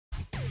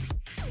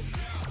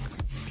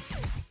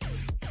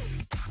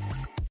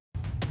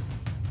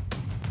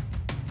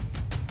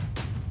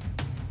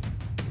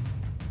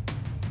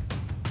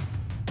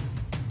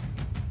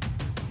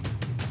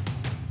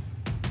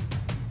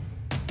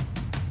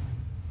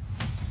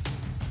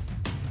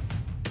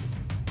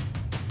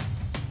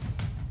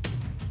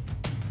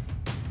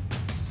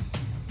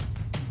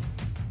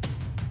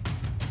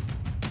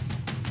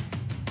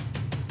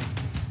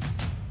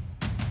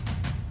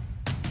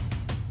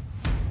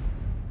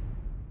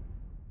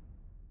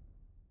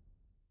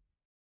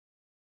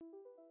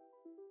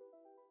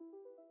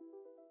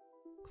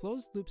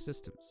closed-loop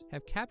systems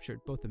have captured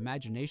both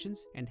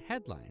imaginations and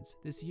headlines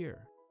this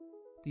year.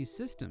 These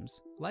systems,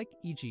 like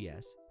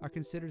EGS, are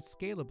considered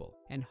scalable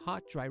and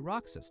hot dry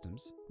rock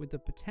systems with the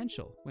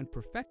potential, when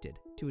perfected,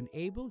 to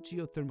enable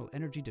geothermal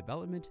energy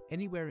development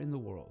anywhere in the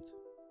world.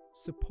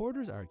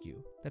 Supporters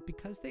argue that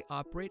because they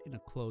operate in a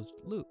closed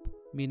loop,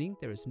 meaning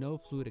there is no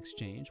fluid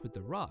exchange with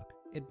the rock,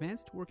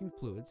 advanced working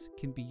fluids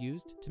can be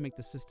used to make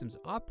the systems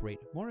operate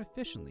more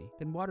efficiently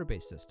than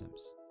water-based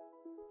systems.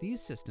 These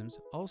systems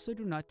also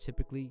do not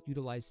typically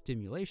utilize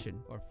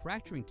stimulation or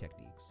fracturing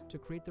techniques to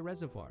create the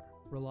reservoir,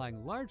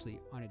 relying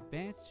largely on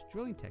advanced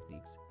drilling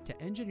techniques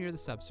to engineer the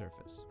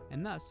subsurface,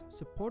 and thus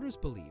supporters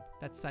believe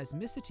that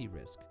seismicity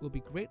risk will be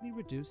greatly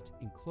reduced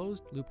in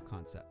closed-loop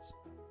concepts.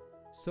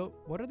 So,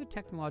 what are the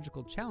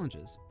technological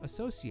challenges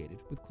associated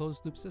with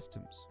closed-loop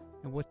systems,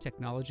 and what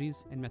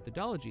technologies and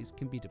methodologies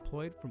can be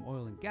deployed from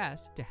oil and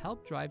gas to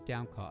help drive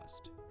down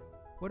cost?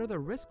 What are the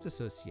risks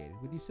associated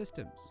with these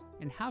systems,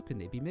 and how can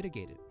they be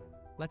mitigated?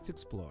 Let's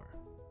explore.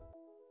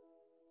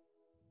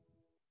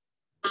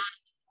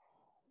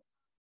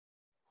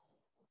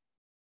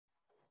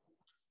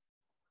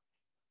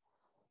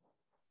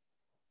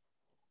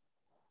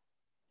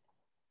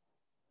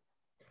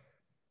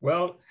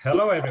 Well,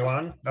 hello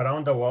everyone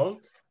around the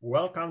world.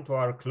 Welcome to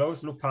our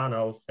closed loop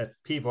panel at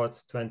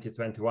Pivot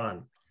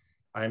 2021.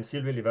 I'm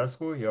Silviu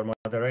Livescu, your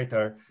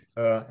moderator,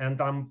 and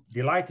I'm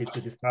delighted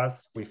to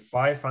discuss with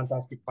 5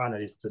 fantastic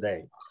panelists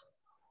today.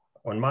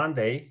 On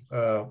Monday,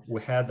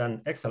 we had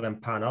an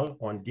excellent panel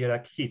on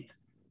direct heat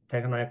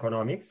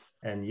technoeconomics,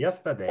 and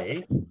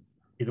yesterday,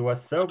 it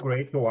was so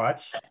great to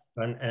watch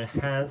an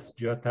enhanced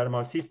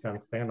geothermal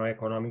systems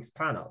technoeconomics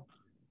panel.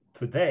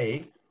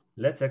 Today,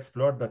 let's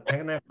explore the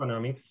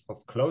technoeconomics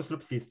of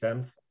closed-loop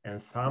systems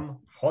and some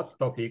hot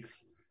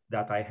topics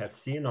that I have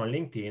seen on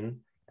LinkedIn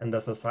and the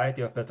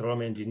Society of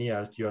Petroleum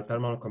Engineers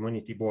Geothermal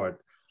Community Board,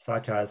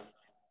 such as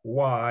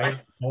why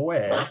and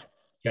where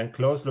can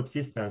closed-loop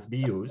systems be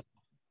used,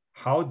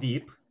 how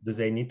deep do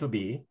they need to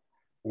be,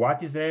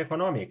 what is the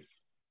economics,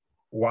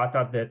 what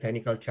are the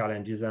technical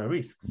challenges and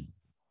risks,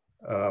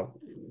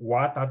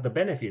 what are the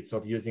benefits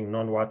of using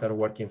non-water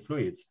working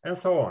fluids, and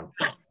so on.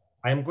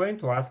 I'm going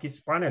to ask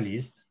each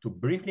panelist to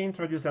briefly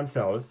introduce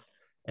themselves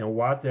and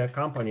what their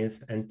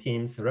companies and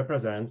teams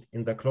represent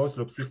in the closed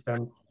loop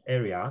systems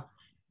area.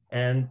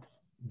 And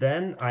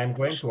then I'm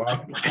going to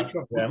ask each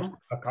of them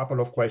a couple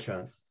of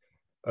questions.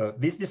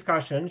 This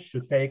discussion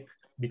should take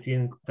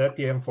between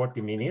 30 and 40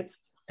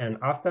 minutes. And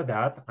after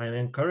that, I'm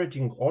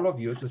encouraging all of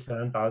you to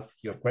send us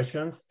your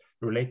questions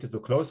related to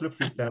closed loop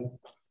systems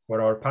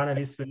for our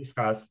panelists to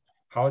discuss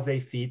how they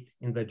fit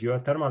in the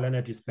geothermal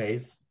energy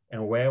space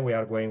and where we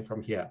are going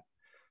from here.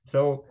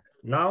 So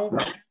now,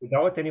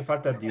 without any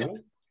further ado,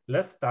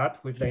 let's start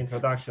with the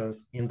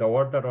introductions in the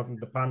order of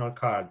the panel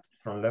card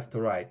from left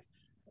to right.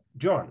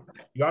 John,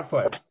 you are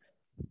first.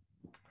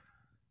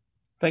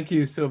 Thank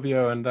you,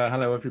 Silvio, and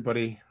hello,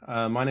 everybody.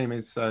 My name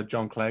is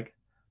John Clegg,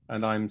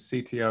 and I'm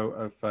CTO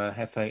of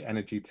Hefe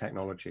Energy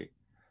Technology.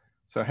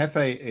 So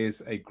Hefe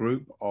is a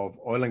group of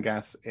oil and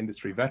gas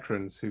industry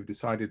veterans who've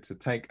decided to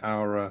take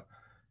our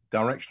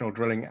directional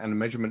drilling and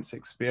measurements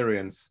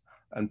experience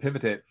and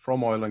pivot it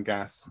from oil and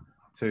gas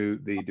to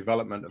the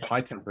development of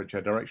high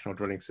temperature directional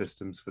drilling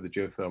systems for the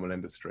geothermal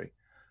industry.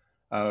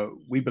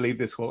 We believe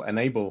this will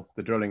enable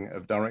the drilling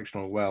of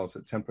directional wells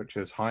at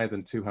temperatures higher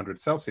than 200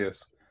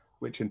 Celsius,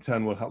 which in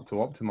turn will help to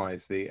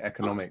optimize the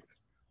economics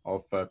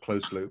of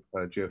closed loop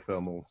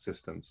geothermal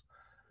systems.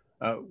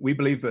 We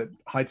believe that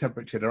high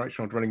temperature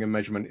directional drilling and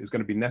measurement is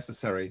going to be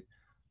necessary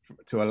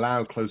to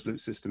allow closed loop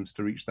systems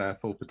to reach their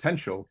full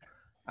potential,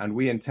 and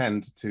we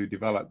intend to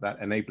develop that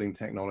enabling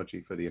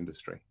technology for the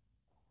industry.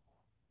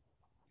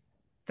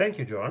 Thank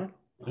you, John.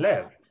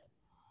 Lev.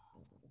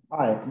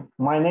 Hi,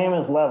 my name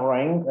is Lev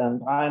Ring,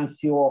 and I'm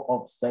CEO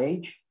of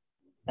Sage.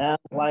 And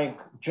like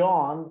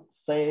John,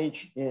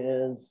 Sage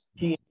is a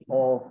team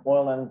of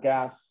oil and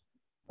gas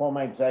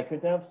former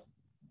executives.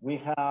 We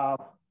have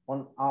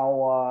on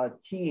our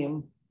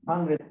team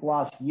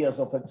 100+ years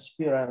of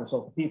experience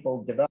of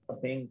people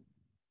developing,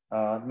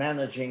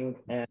 managing,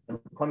 and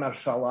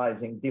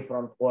commercializing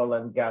different oil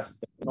and gas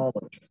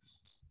technologies.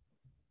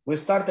 We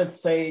started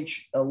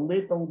Sage a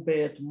little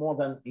bit more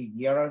than a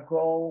year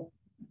ago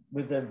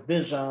with a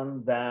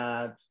vision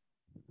that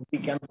we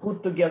can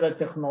put together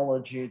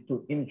technology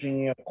to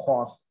engineer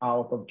cost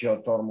out of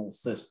geothermal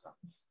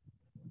systems.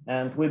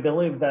 And we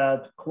believe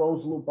that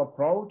closed loop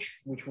approach,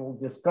 which we'll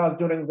discuss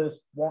during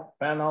this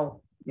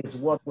panel, is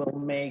what will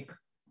make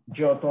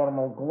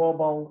geothermal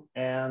global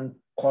and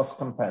cost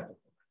competitive.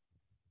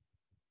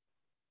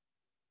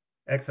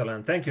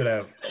 Excellent, thank you,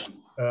 Lev.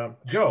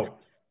 Joe.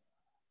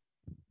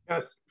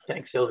 Yes,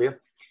 thanks, Silvio.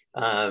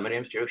 My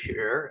name is Joe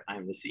Shearer.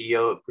 I'm the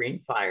CEO of Green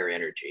Fire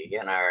Energy,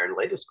 and our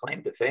latest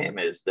claim to fame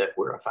is that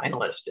we're a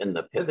finalist in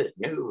the Pivot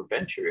New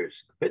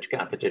Ventures pitch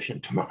competition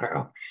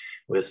tomorrow,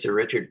 with Sir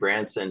Richard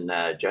Branson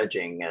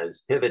judging,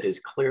 as Pivot is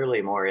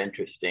clearly more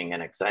interesting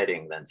and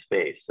exciting than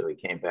space, so we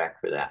came back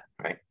for that,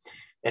 right?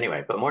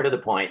 Anyway, but more to the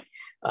point,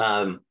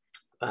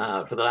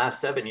 For the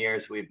last 7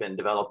 years, we've been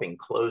developing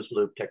closed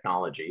loop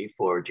technology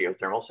for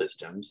geothermal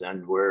systems,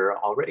 and we're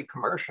already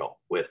commercial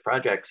with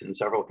projects in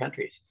several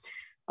countries.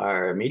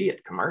 Our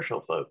immediate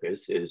commercial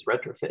focus is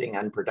retrofitting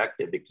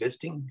unproductive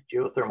existing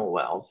geothermal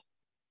wells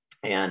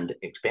and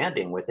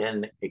expanding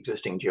within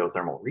existing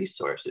geothermal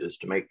resources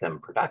to make them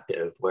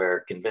productive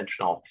where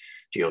conventional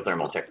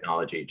geothermal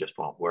technology just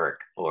won't work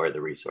or the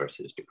resource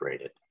is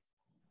degraded.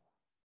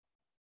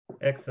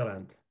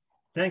 Excellent.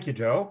 Thank you,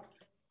 Joe.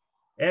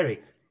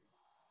 Eric.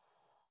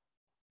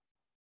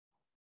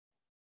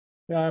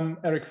 Yeah, I'm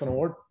Eric van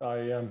Oort.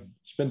 I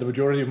spent the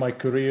majority of my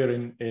career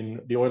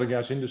in the oil and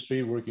gas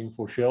industry, working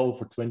for Shell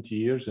for 20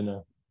 years in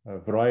a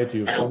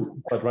variety of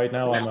functions. But right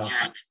now I'm a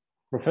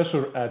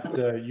professor at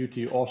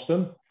UT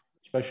Austin,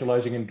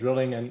 specializing in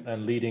drilling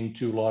and leading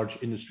 2 large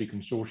industry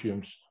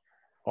consortiums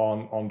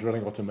on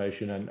drilling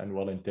automation and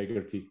well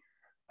integrity.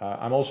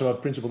 I'm also a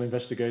principal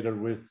investigator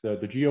with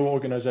the GEO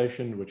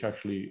organization, which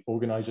actually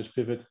organizes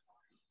Pivot,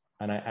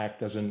 and I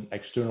act as an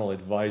external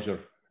advisor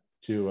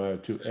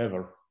to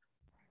EVER.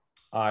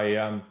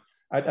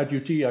 At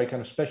UT, I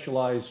kind of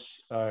specialize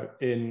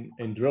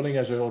in drilling,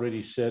 as I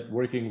already said,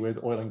 working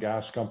with oil and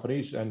gas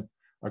companies and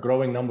a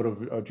growing number of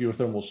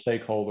geothermal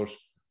stakeholders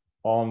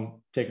on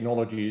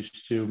technologies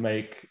to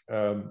make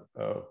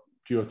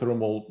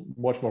geothermal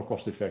much more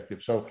cost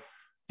effective. So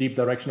deep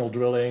directional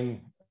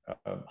drilling,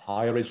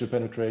 higher rates of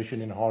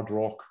penetration in hard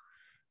rock,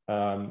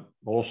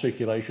 oil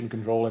circulation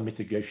control and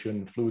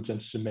mitigation, fluids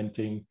and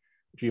cementing,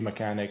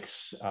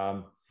 geomechanics,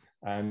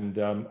 and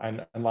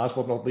last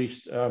but not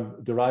least,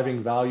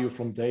 deriving value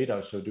from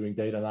data. So doing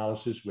data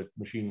analysis with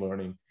machine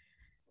learning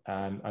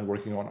and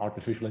working on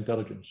artificial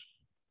intelligence.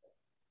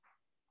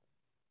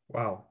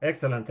 Wow,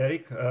 excellent,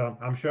 Eric.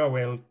 I'm sure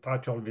we'll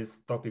touch all these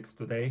topics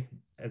today,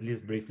 at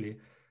least briefly.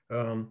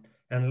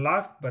 And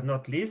last but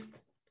not least,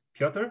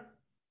 Piotr.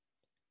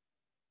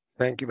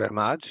 Thank you very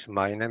much.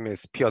 My name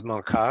is Piotr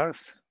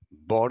Monkars,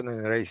 born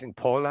and raised in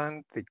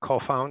Poland, the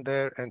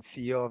co-founder and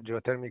CEO of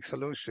Geothermal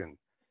Solution,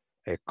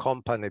 a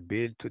company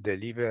built to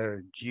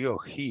deliver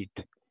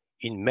geoheat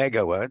in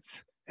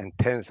megawatts and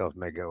tens of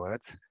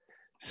megawatts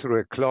through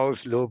a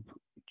closed-loop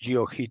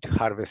geoheat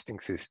harvesting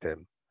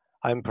system.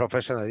 I'm a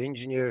professional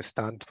engineer,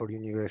 Stanford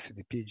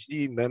University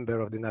PhD, member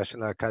of the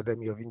National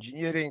Academy of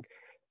Engineering,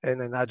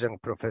 and an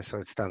adjunct professor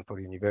at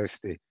Stanford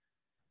University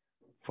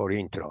for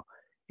intro.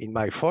 In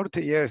my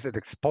 40 years at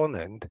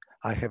Exponent,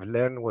 I have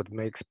learned what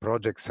makes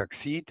projects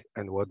succeed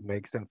and what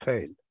makes them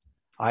fail.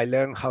 I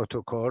learned how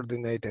to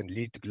coordinate and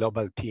lead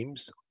global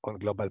teams on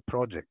global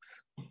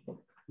projects.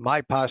 My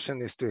passion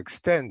is to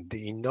extend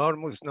the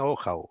enormous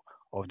know-how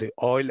of the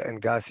oil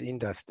and gas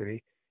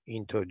industry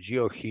into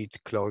geoheat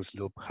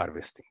closed-loop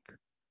harvesting.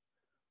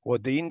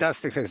 What the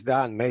industry has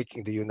done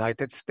making the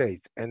United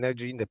States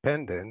energy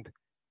independent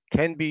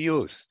can be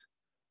used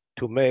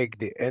to make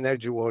the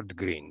energy world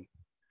green.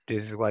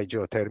 This is why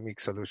Geothermal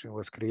Solution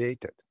was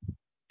created.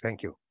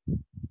 Thank you.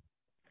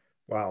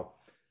 Wow.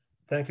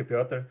 Thank you,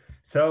 Piotr.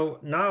 So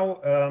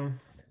now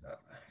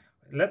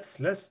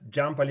let's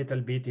jump a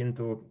little bit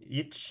into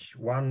each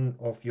one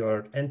of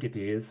your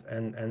entities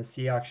and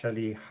see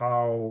actually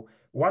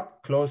what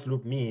closed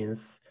loop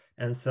means.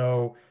 And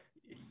so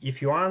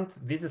if you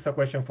want, this is a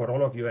question for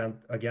all of you, and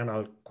again,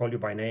 I'll call you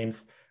by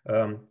names.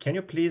 Can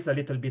you please a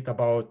little bit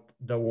about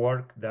the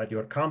work that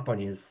your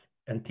companies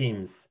and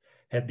teams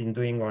have been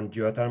doing on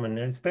geothermal and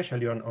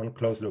especially on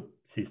closed loop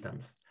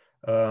systems?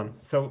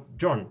 So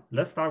John,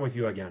 let's start with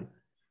you again.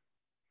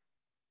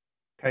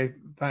 Okay,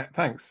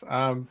 thanks.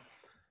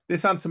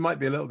 This answer might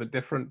be a little bit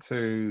different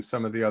to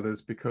some of the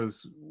others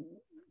because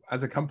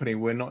as a company,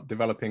 we're not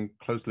developing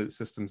closed loop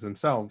systems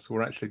themselves.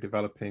 We're actually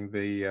developing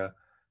the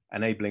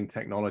enabling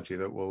technology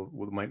that will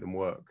make them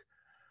work.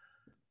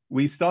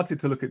 We started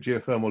to look at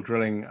geothermal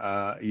drilling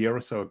a year or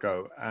so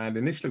ago, and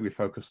initially we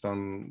focused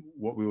on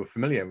what we were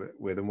familiar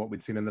with and what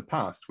we'd seen in the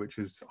past, which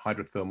is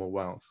hydrothermal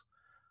wells.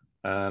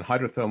 And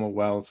hydrothermal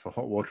wells for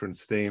hot water and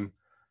steam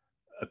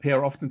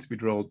appear often to be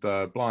drilled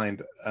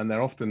blind, and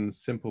they're often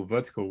simple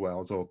vertical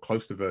wells or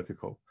close to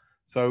vertical.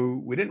 So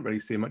we didn't really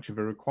see much of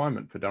a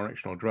requirement for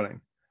directional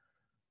drilling.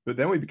 But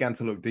then we began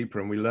to look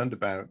deeper and we learned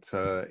about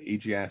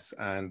EGS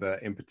and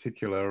in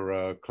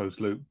particular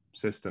closed loop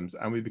systems.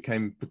 And we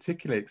became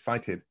particularly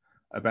excited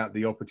about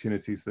the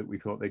opportunities that we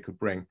thought they could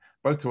bring,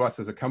 both to us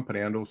as a company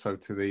and also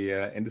to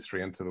the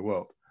industry and to the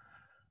world.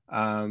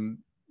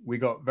 We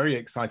got very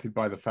excited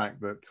by the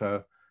fact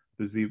that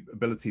there's the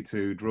ability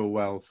to drill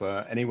wells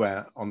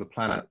anywhere on the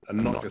planet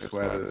and not just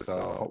where there's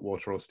hot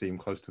water or steam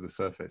close to the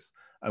surface,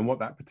 and what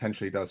that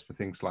potentially does for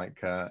things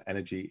like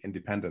energy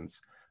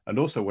independence, and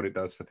also what it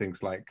does for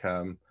things like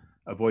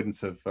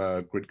avoidance of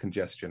grid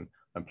congestion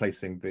and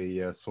placing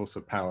the source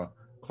of power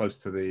close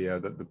to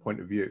the point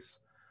of use.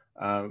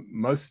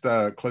 Most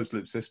closed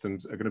loop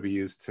systems are going to be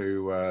used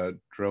to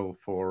drill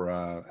for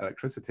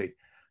electricity,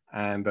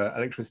 and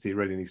electricity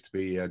really needs to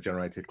be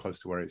generated close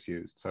to where it's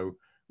used. So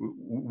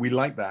we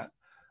like that.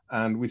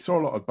 And we saw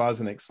a lot of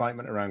buzz and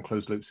excitement around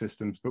closed loop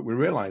systems, but we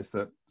realized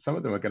that some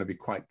of them are going to be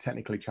quite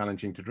technically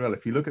challenging to drill.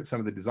 If you look at some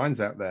of the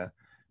designs out there,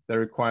 they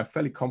require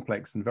fairly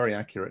complex and very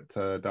accurate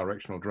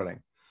directional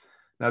drilling.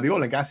 Now, the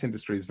oil and gas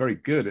industry is very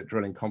good at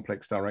drilling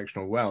complex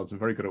directional wells and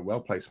very good at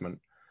well placement,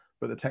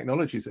 but the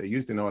technologies that are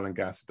used in oil and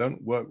gas don't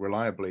work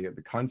reliably at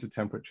the kinds of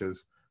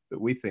temperatures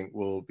that we think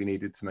will be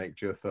needed to make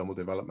geothermal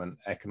development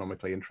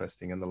economically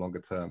interesting in the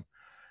longer term.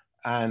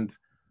 And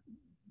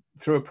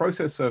through a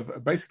process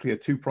of basically a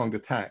two-pronged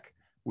attack,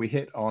 we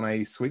hit on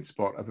a sweet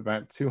spot of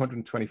about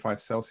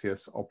 225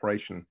 Celsius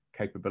operation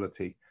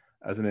capability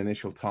as an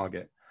initial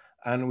target.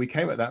 And we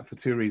came at that for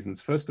two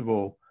reasons. First of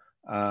all,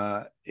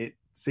 it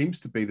seems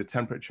to be the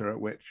temperature at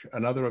which a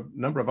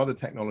number of other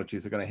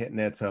technologies are going to hit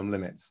near-term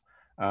limits.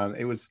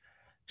 It was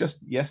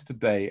just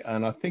yesterday,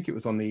 and I think it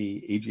was on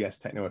the EGS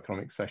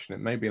Technoeconomics session.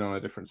 It may have been on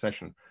a different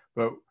session,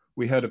 but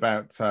we heard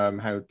about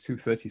how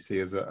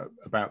 230C is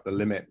about the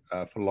limit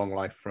for long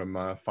life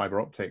from fiber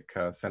optic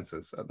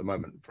sensors at the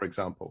moment, for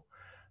example.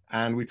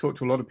 And we talked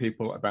to a lot of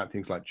people about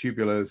things like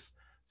tubulars,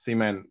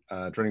 cement,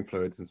 drilling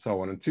fluids, and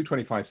so on. And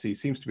 225C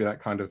seems to be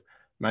that kind of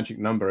magic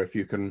number. If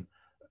you can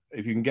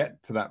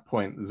get to that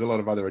point, there's a lot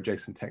of other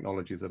adjacent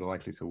technologies that are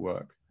likely to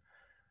work.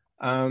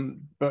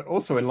 But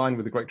also in line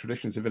with the great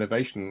traditions of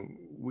innovation,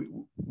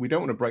 we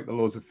don't want to break the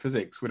laws of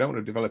physics. We don't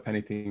want to develop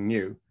anything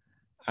new.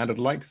 And I'd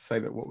like to say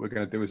that what we're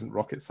going to do isn't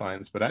rocket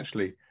science, but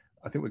actually,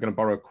 I think we're going to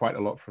borrow quite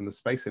a lot from the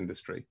space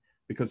industry,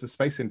 because the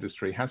space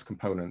industry has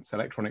components,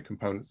 electronic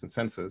components and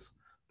sensors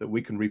that we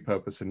can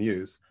repurpose and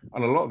use.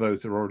 And a lot of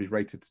those are already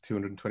rated to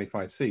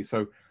 225C.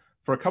 So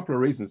for a couple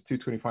of reasons,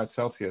 225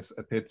 Celsius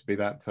appeared to be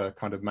that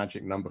kind of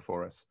magic number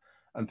for us.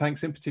 And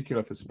thanks in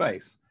particular for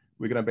space,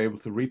 we're going to be able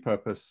to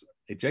repurpose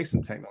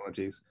adjacent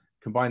technologies,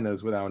 combine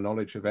those with our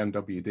knowledge of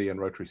MWD and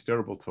rotary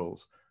steerable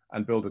tools,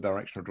 and build a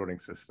directional drilling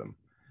system.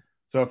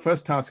 So our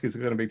first task is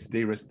going to be to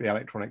de-risk the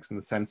electronics and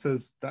the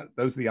sensors.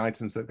 Those are the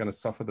items that are going to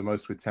suffer the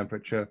most with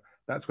temperature.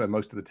 That's where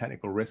most of the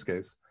technical risk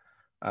is.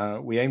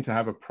 We aim to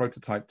have a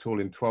prototype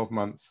tool in 12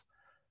 months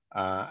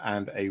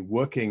and a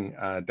working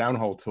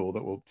downhole tool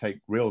that will take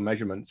real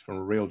measurements from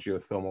a real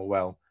geothermal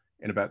well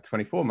in about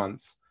 24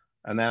 months,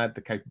 and then add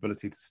the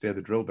capability to steer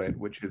the drill bit,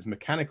 which is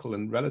mechanical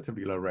and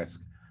relatively low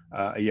risk,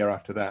 a year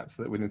after that,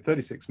 so that within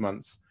 36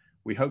 months,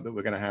 we hope that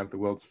we're going to have the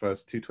world's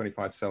first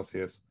 225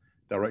 Celsius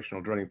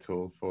directional drilling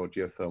tool for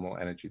geothermal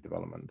energy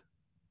development.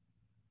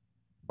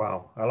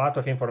 Wow, a lot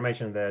of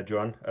information there,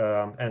 John.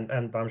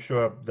 And I'm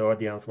sure the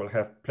audience will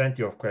have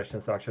plenty of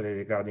questions actually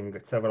regarding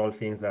several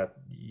things that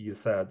you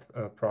said.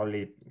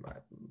 Probably,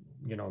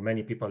 you know,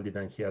 many people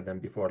didn't hear them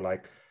before,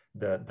 like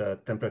the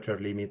temperature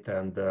limit,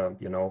 and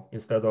you know,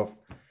 instead of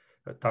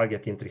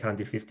targeting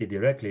 350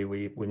 directly,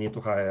 we need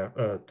to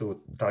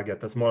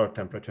target a smaller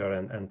temperature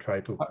and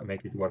try to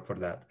make it work for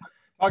that.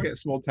 Target a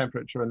small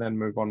temperature and then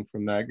move on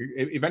from there.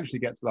 Eventually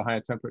get to the higher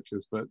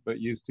temperatures, but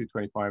use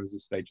 225 as a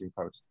staging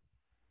post.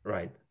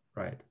 Right.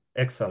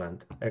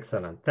 Excellent.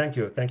 Thank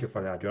you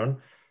for that,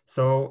 John.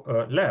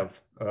 So Lev,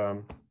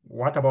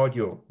 what about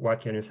you? What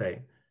can you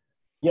say?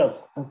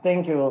 Yes, and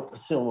thank you,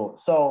 Silvo.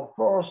 So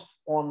first,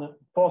 on the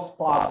first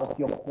part of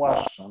your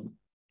question,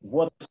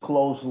 what is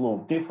closed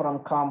loop?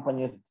 Different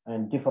companies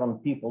and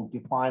different people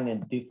define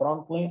it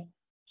differently.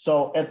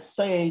 So at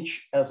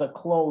Sage, as a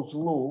closed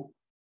loop,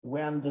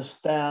 we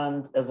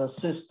understand as a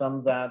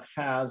system that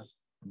has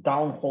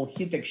downhole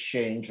heat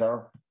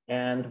exchanger,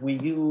 and we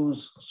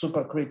use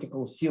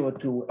supercritical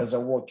CO2 as a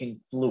working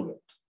fluid.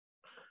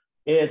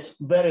 It's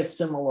very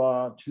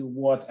similar to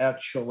what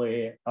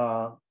actually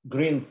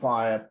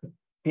Greenfire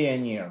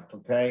pioneered,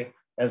 okay,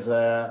 as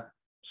a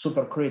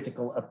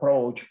supercritical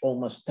approach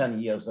almost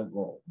 10 years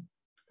ago.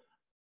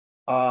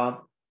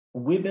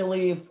 We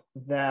believe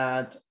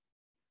that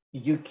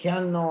you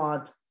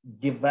cannot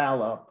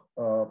develop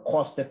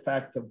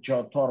cost-effective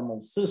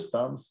geothermal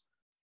systems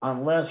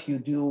unless you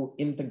do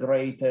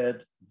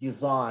integrated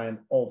design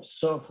of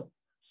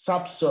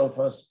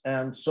subsurface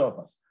and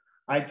surface.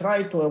 I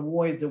try to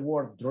avoid the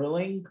word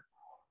drilling,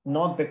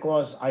 not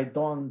because I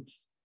don't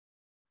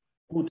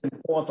put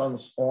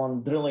importance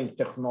on drilling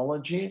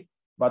technology,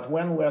 but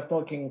when we're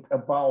talking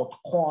about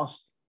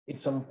cost,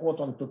 it's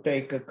important to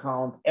take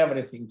account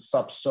everything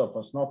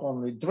subsurface, not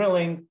only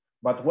drilling,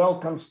 but well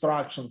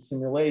construction,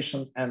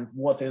 simulation, and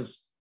what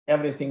is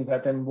everything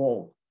that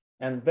involved.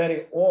 And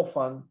very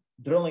often,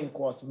 drilling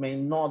cost may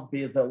not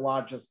be the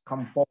largest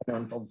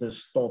component of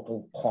this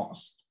total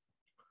cost.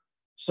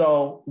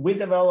 So we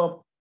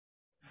developed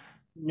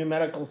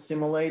numerical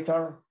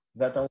simulator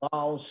that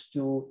allows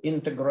to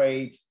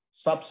integrate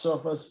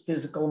subsurface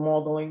physical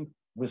modeling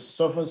with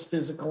surface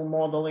physical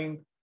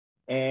modeling.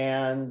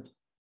 And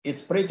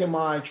it pretty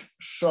much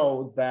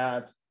showed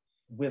that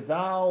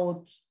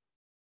without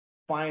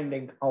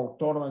finding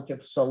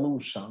alternative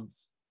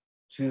solutions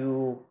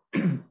to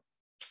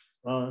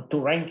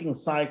ranking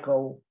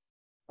cycle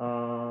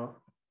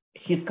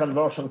heat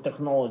conversion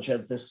technology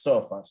at the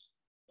surface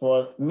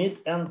for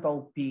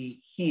mid-enthalpy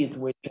heat,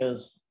 which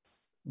is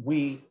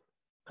we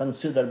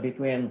consider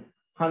between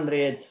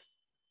 100,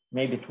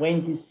 maybe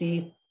 20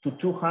 C to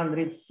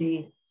 200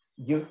 C,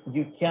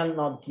 you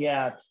cannot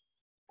get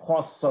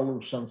cost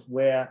solutions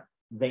where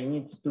they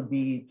need to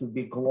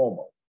be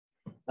global.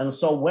 And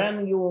so when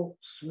you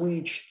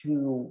switch to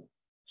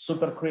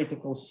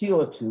supercritical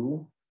CO2,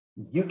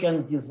 you can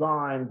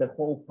design the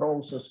whole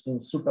process in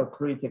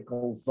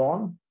supercritical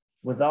zone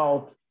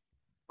without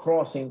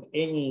crossing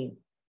any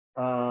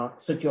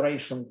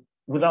saturation,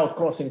 without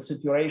crossing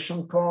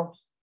saturation curves.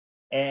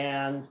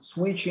 And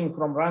switching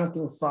from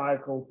Rankine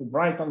cycle to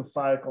Brayton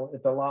cycle,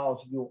 it allows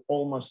you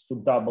almost to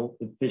double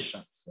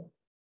efficiency.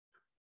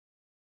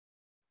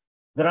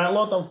 There are a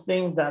lot of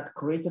things that are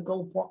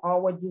critical for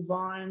our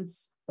designs.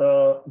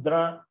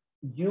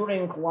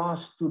 During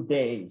last 2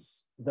 days,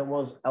 there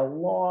was a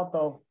lot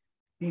of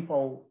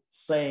people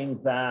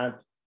saying that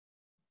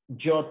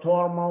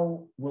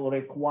geothermal will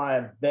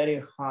require very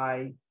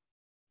high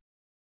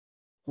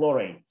flow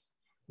rates.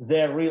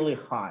 They're really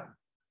high.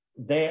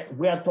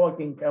 We are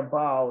talking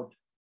about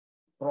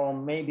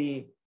from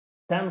maybe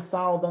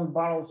 10,000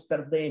 barrels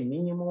per day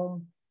minimum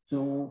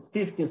to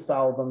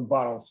 50,000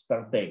 barrels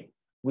per day,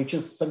 which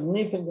is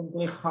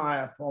significantly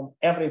higher from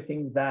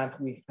everything that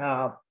we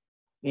have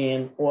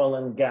in oil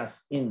and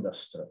gas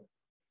industry.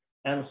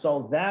 And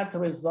so that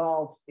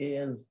results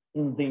in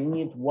the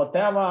need,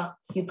 whatever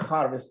heat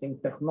harvesting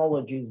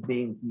technology is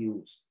being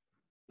used,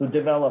 to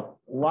develop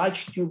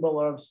large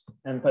tubulars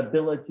and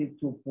ability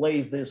to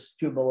place these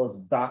tubulars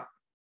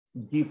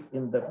deep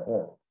in the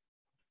hole.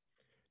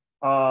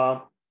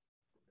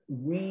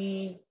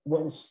 We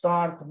will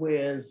start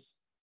with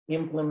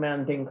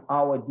implementing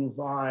our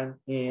design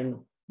in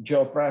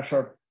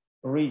geopressure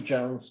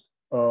regions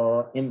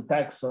in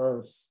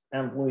Texas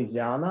and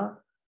Louisiana,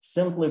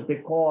 simply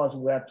because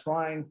we are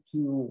trying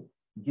to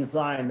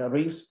design a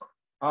risk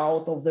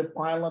out of the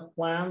pilot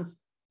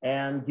plans,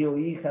 and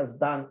DOE has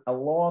done a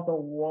lot of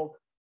work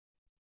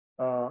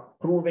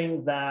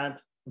proving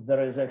that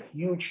there is a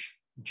huge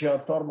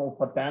geothermal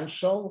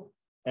potential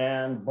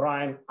and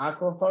brine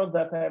aquifer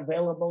that are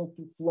available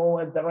to flow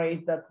at the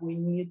rate that we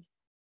need.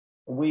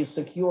 We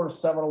secure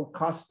several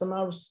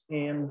customers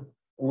in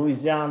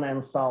Louisiana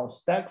and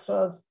South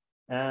Texas,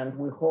 and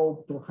we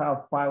hope to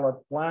have pilot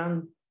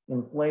plan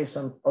in place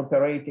and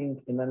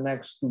operating in the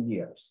next 2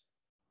 years.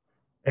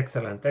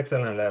 Excellent,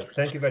 excellent, Lev.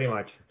 Thank you very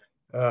much.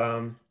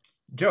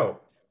 Joe.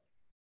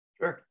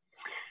 Sure.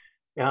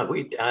 Yeah,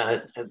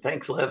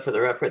 thanks, Lev, for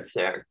the reference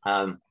there.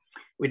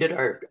 We did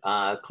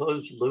our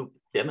closed loop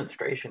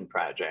demonstration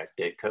project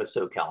at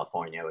Coso,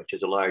 California, which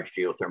is a large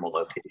geothermal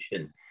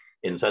location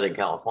in Southern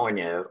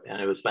California,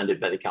 and it was funded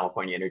by the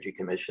California Energy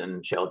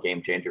Commission, Shell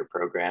Game Changer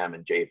Program,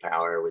 and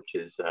J-Power, which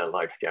is a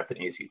large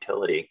Japanese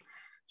utility,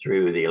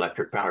 through the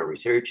Electric Power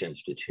Research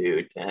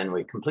Institute. And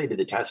we completed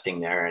the testing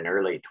there in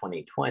early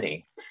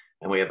 2020.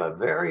 And we have a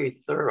very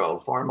thorough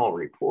formal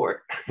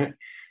report that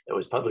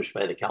was published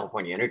by the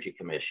California Energy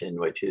Commission,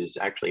 which is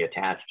actually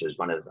attached as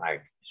one of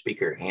my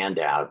speaker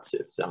handouts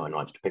if someone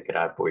wants to pick it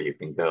up, or you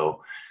can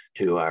go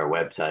to our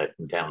website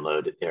and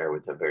download it there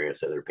with the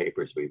various other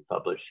papers we've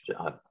published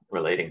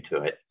relating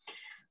to it.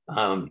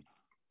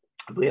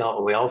 We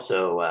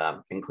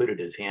also included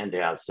as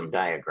handouts some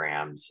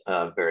diagrams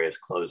of various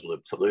closed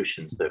loop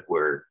solutions that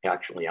we're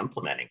actually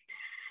implementing.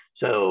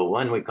 So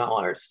one we call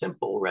our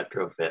simple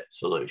retrofit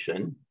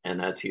solution, and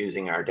that's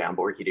using our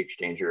downbore heat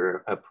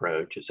exchanger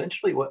approach.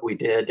 Essentially what we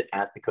did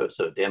at the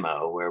Coso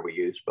demo, where we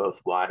used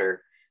both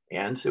water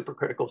and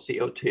supercritical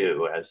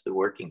CO2 as the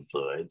working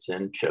fluids,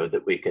 and showed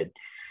that we could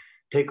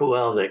take a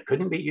well that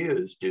couldn't be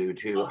used due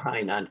to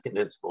high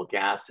non-condensable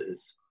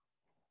gases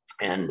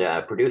and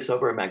produce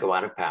over a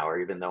megawatt of power,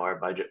 even though our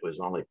budget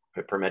was only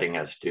permitting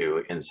us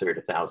to insert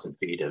 1,000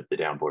 feet of the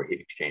downbore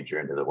heat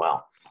exchanger into the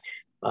well.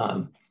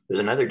 There's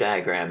another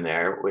diagram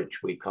there,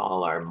 which we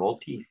call our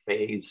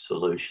multi-phase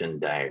solution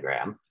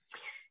diagram.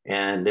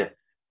 And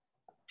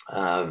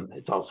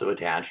it's also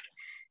attached.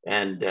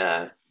 And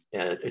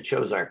it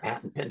shows our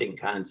patent pending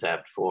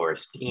concept for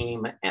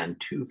steam and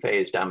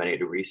two-phase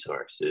dominated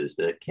resources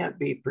that can't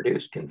be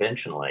produced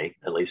conventionally,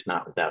 at least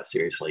not without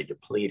seriously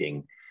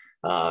depleting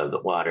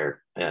the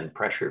water and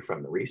pressure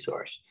from the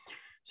resource.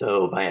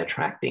 So by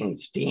attracting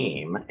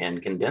steam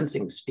and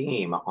condensing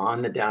steam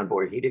on the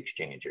downbore heat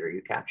exchanger,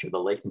 you capture the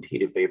latent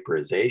heat of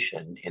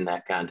vaporization in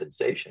that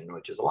condensation,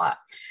 which is a lot.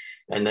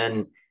 And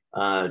then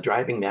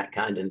driving that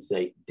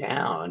condensate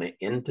down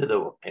into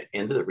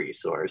the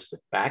resource,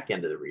 back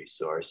into the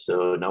resource,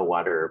 so no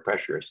water or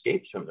pressure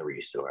escapes from the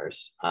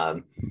resource.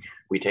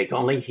 We take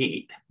only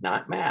heat,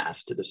 not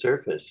mass, to the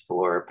surface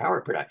for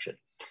power production.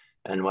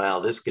 And while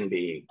this can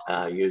be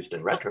used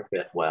in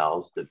retrofit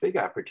wells, the big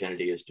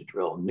opportunity is to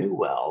drill new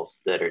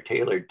wells that are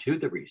tailored to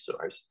the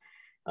resource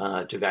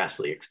to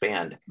vastly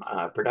expand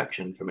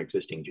production from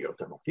existing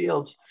geothermal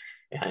fields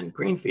and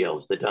green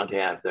fields that don't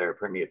have their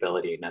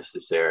permeability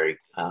necessary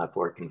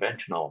for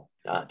conventional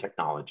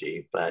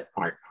technology, but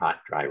aren't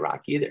hot, dry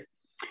rock either.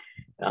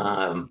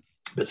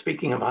 But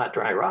speaking of hot,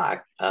 dry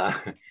rock,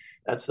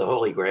 that's the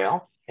holy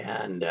grail.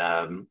 And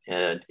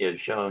it is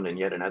shown in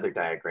yet another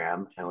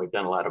diagram, and we've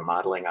done a lot of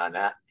modeling on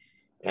that.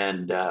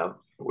 And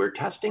we're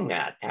testing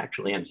that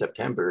actually in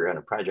September on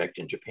a project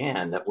in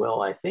Japan that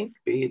will, I think,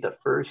 be the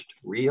first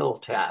real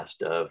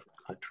test of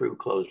a true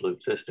closed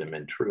loop system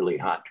in truly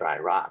hot, dry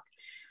rock.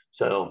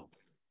 So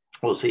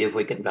we'll see if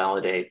we can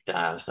validate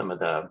some of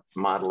the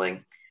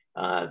modeling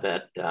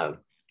that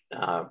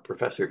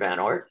Professor Van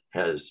Oort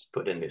has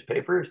put in his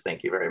papers.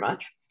 Thank you very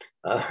much.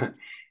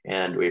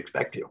 And we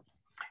expect to.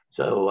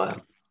 So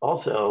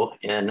also,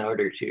 in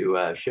order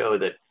to show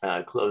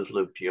that closed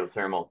loop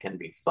geothermal can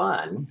be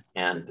fun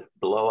and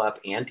blow up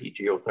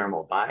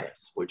anti-geothermal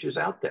bias, which is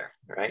out there,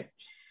 right?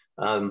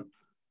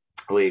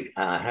 We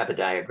have a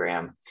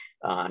diagram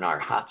on our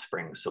hot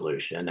spring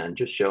solution and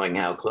just showing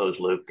how closed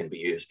loop can be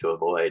used to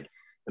avoid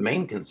the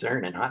main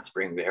concern in hot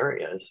spring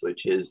areas,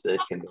 which is that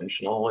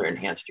conventional or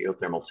enhanced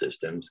geothermal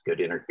systems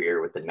could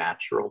interfere with the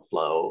natural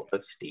flow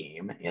of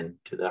steam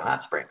into the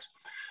hot springs.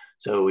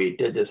 So we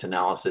did this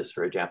analysis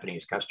for a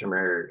Japanese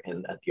customer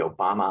at the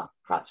Obama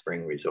Hot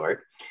Spring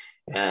Resort.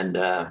 And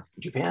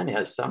Japan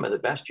has some of the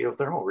best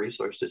geothermal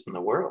resources in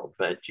the world,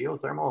 but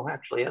geothermal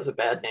actually has a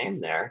bad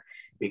name there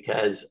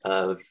because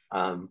of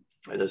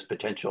this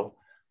potential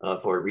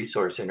for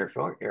resource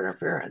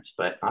interference.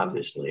 But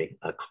obviously,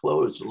 a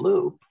closed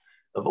loop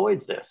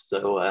avoids this.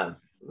 So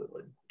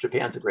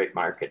Japan's a great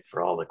market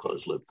for all the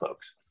closed loop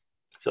folks.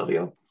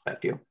 Silvio,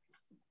 back to you.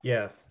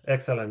 Yes,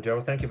 excellent,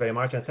 Joe. Thank you very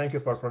much, and thank you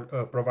for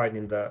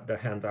providing the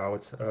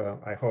handouts.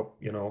 I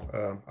hope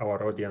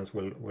our audience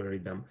will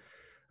read them.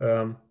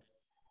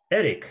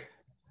 Eric,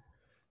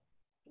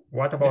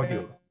 what about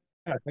you?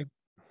 Yeah,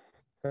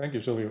 thank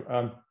you,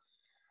 Silvio.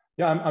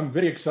 Yeah, I'm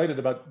very excited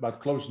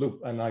about closed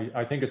loop, and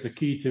I think it's the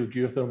key to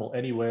geothermal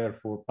anywhere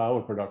for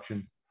power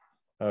production,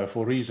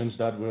 for reasons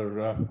that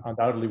we're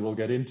undoubtedly will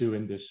get into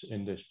in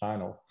this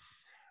panel.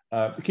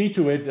 The key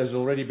to it has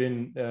already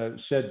been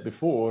said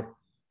before,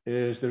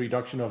 is the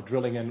reduction of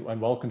drilling and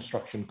well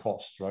construction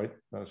costs, right?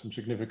 Some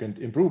significant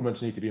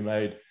improvements need to be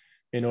made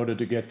in order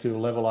to get to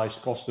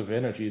levelized cost of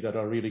energy that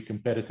are really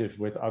competitive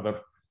with other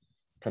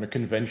kind of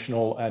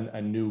conventional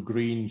and new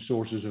green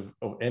sources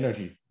of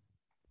energy.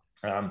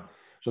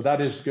 So that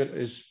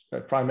is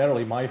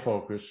primarily my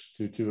focus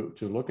to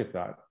look at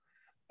that,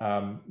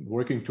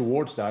 working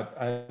towards that.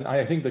 And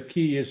I think the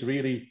key is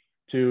really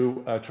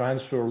to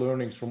transfer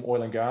learnings from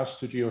oil and gas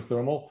to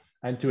geothermal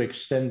and to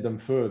extend them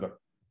further.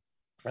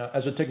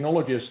 As a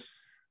technologist,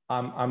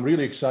 I'm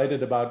really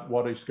excited about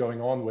what is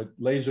going on with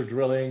laser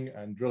drilling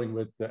and drilling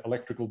with the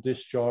electrical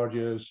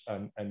discharges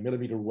and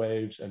millimeter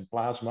waves and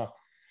plasma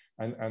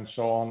and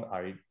so on.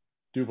 I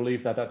do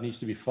believe that needs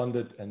to be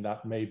funded, and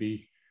that may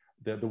be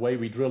the way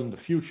we drill in the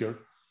future.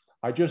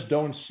 I just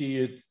don't see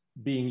it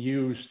being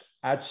used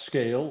at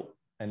scale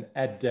and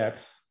at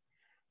depth,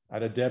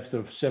 at a depth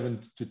of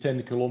 7 to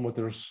 10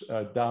 kilometers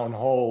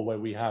downhole, where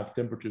we have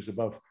temperatures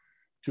above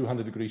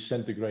 200 degrees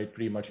centigrade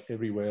pretty much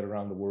everywhere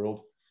around the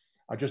world.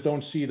 I just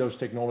don't see those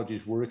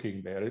technologies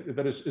working there.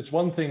 It's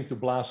one thing to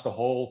blast a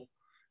hole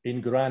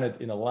in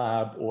granite in a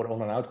lab or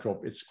on an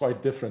outcrop. It's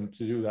quite different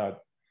to do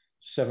that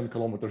 7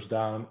 kilometers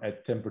down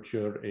at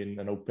temperature in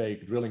an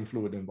opaque drilling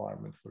fluid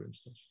environment, for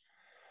instance.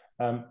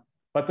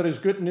 But there is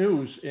good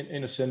news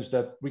in a sense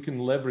that we can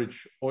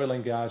leverage oil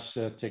and gas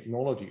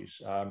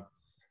technologies.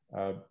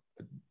 The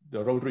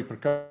rotary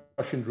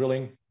percussion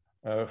drilling,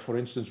 for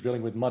instance,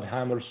 drilling with mud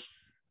hammers.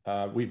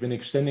 We've been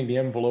extending the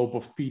envelope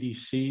of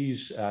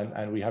PDCs,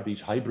 and we have these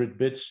hybrid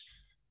bits,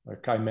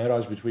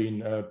 chimeras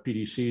between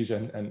PDCs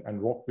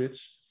and rock bits.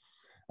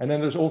 And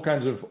then there's all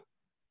kinds of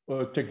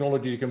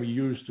technology that can be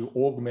used to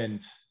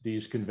augment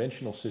these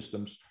conventional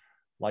systems,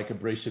 like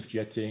abrasive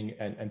jetting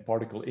and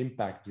particle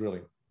impact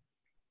drilling.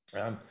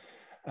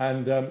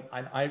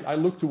 I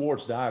look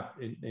towards that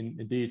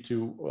indeed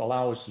to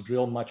allow us to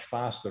drill much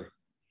faster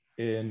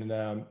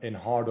in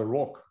harder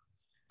rock.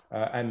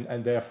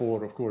 And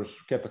therefore, of course,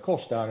 get the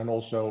cost down and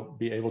also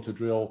be able to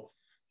drill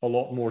a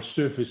lot more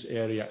surface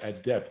area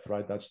at depth,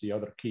 right? That's the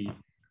other key,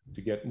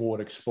 to get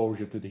more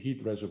exposure to the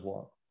heat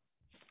reservoir.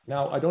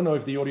 Now, I don't know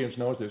if the audience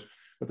knows this,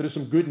 but there is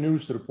some good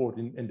news to report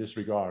in this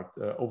regard.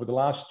 Over the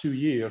last 2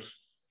 years,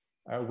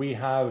 we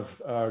have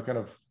kind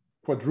of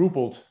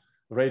quadrupled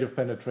the rate of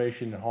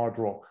penetration in hard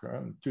rock.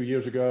 2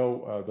 years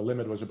ago, the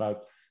limit was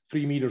about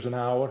 3 meters an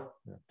hour,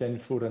 10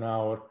 foot an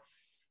hour.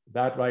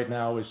 That right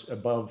now is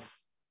above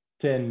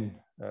 10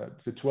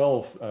 to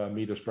 12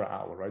 meters per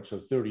hour, right?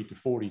 So 30 to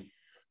 40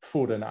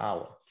 foot an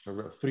hour, so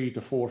a 3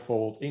 to 4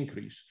 fold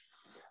increase.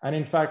 And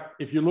in fact,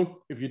 if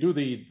you do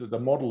the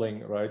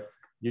modeling, right,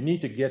 you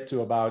need to get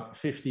to about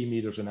 50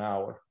 meters an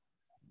hour.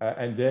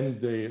 And then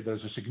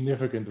there's a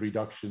significant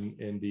reduction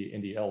in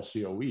the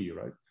LCOE,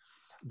 right?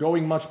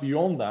 Going much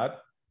beyond that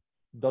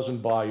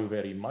doesn't buy you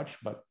very much,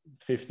 but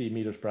 50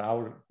 meters per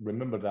hour,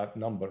 remember that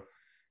number,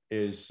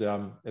 is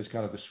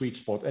kind of the sweet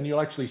spot. And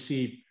you'll actually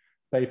see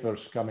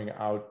papers coming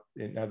out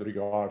in that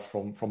regard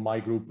from my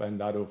group and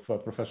that of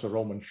Professor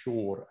Roman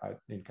Shore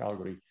in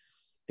Calgary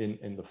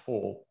in the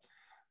fall.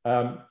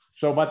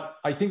 But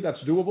I think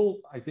that's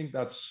doable. I think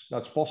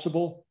that's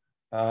possible,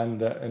 and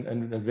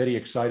very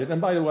excited.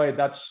 And by the way,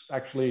 that's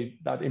actually,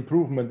 that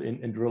improvement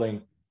in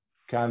drilling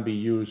can be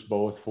used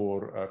both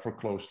for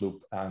closed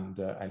loop and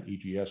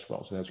EGS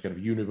well. So that's kind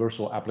of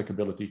universal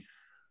applicability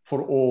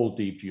for all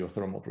deep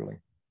geothermal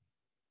drilling.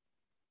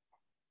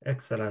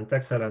 Excellent,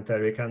 excellent,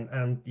 Eric.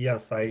 And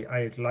yes,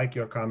 I like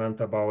your comment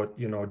about,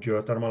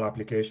 geothermal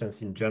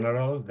applications in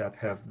general that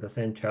have the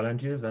same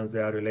challenges, and they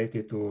are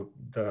related to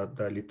the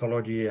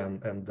lithology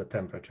and the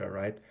temperature,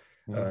 right?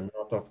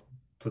 Not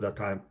to the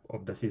type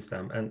of the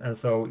system. And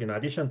so in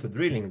addition to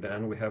drilling,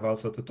 then we have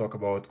also to talk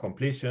about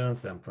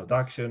completions and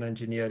production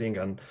engineering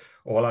and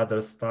all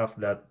other stuff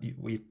that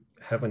we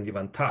haven't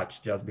even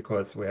touched, just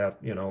because we have,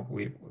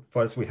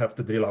 we have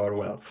to drill our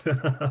wells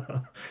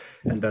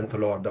and then to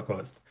lower the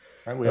cost.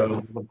 And we have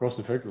to do them cost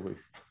effectively.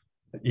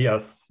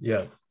 Yes,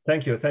 yes.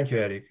 Thank you,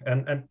 Eric.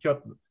 And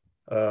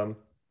Piotr,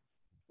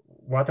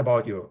 what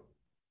about you?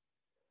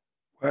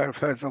 Well,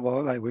 first of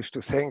all, I wish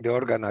to thank the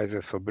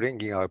organizers for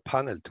bringing our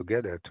panel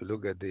together to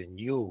look at the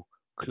new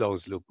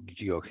closed-loop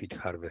geoheat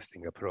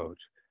harvesting approach.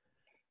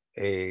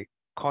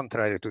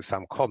 Contrary to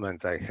some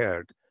comments I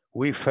heard,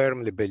 we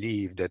firmly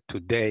believe that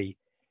today,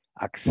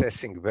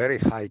 accessing very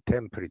high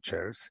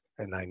temperatures,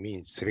 and I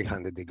mean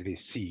 300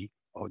 degrees C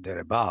or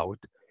thereabout,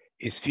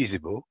 is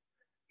feasible,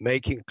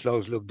 making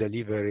closed-loop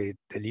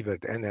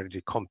delivered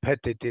energy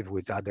competitive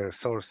with other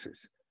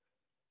sources.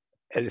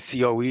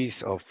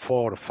 LCOEs of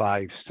 4 or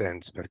 5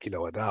 cents per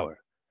kilowatt hour.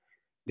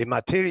 The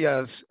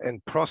materials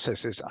and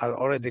processes are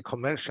already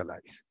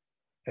commercialized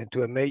and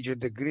to a major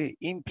degree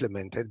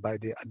implemented by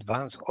the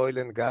advanced oil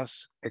and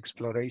gas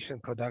exploration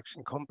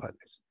production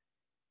companies.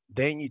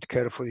 They need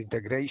careful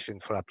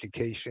integration for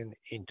application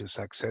into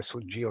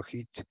successful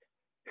geoheat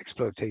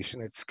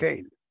exploitation at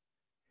scale.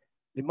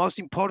 The most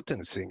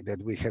important thing that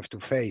we have to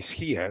face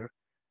here,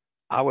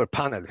 our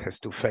panel has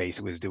to face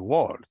with the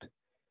world,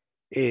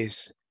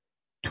 is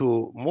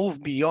to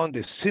move beyond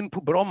the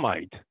simple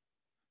bromide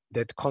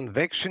that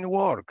convection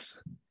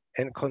works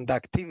and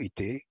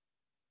conductivity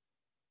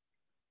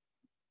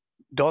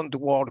don't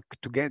work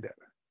together.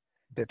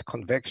 That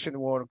convection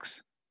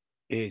works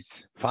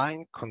is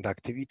fine,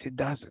 conductivity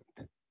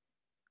doesn't.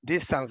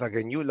 This sounds like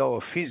a new law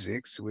of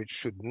physics which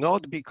should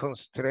not be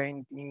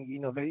constraining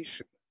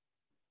innovation.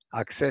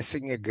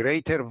 Accessing a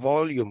greater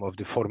volume of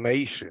the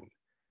formation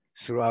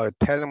through our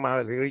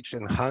thermal rich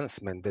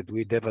enhancement that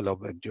we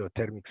develop a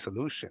geothermic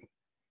solution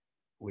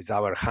with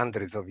our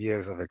hundreds of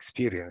years of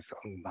experience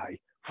on my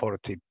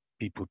 40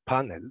 people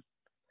panel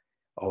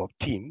or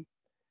team,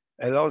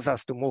 allows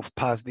us to move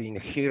past the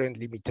inherent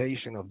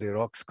limitation of the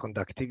rock's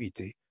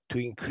conductivity to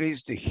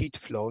increase the heat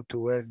flow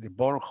towards the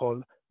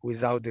borehole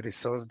without the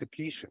resource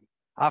depletion.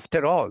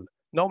 After all,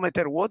 no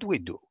matter what we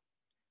do,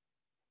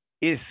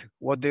 is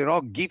what the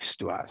rock gives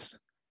to us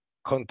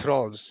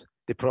controls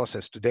the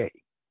process today.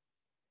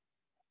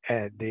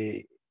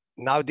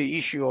 Now the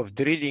issue of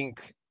drilling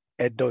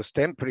at those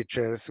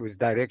temperatures with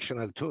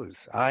directional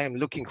tools. I am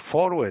looking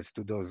forward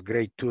to those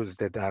great tools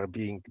that are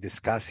being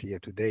discussed here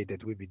today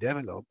that will be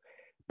developed,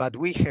 but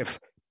we have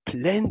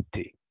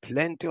plenty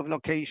of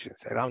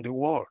locations around the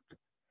world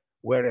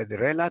where at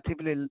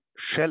relatively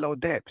shallow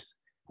depths,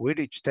 we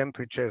reach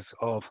temperatures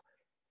of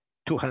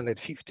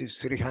 250,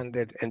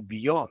 300 and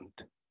beyond.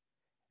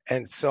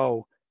 And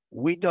so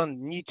we don't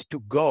need to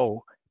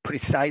go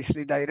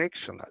precisely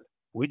directional.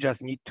 We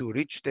just need to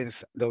reach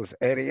those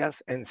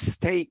areas and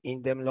stay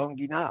in them long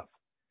enough.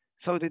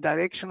 So the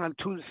directional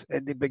tools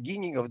at the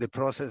beginning of the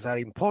process are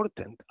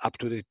important, up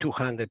to the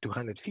 200,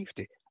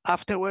 250.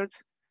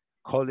 Afterwards,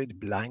 call it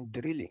blind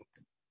drilling.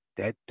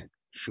 That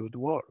should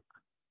work.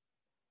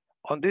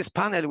 On this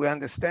panel, we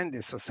understand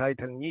the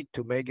societal need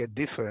to make a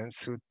difference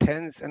through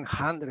tens and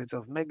hundreds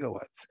of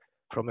megawatts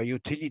from a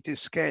utility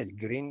scale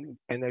green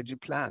energy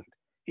plant.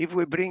 If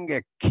we bring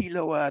a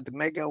kilowatt,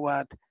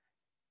 megawatt,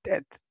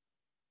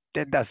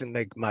 that doesn't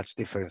make much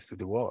difference to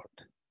the world.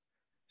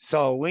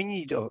 So we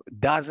need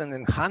dozens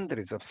and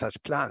hundreds of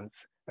such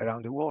plants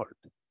around the world.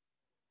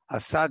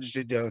 As such,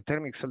 the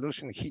geothermic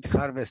solution heat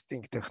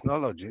harvesting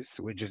technologies,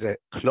 which is a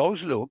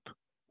closed loop,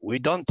 we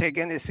don't take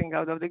anything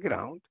out of the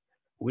ground.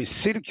 We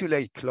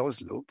circulate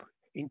closed loop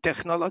in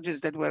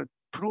technologies that were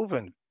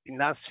proven in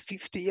the last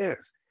 50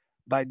 years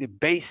by the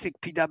basic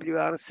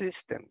PWR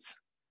systems.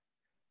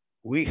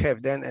 We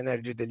have then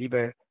energy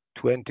delivered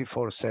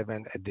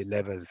 24/7 at the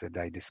levels that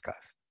I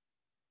discussed.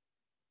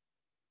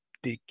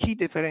 The key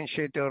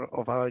differentiator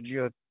of our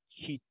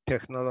geoheat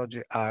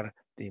technology are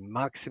the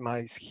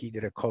maximized heat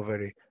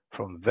recovery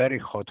from very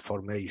hot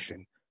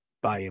formation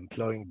by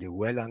employing the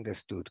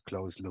well-understood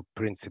closed-loop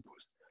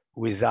principles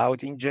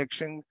without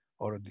injection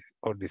or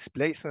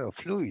displacement of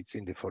fluids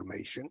in the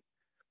formation,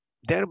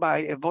 thereby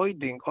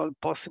avoiding all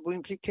possible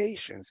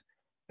implications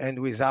and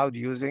without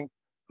using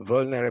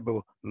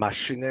vulnerable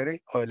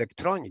machinery or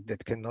electronic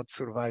that cannot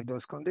survive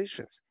those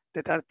conditions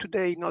that are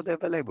today not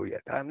available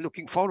yet. I'm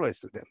looking forward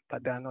to them,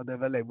 but they are not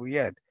available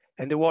yet.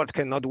 And the world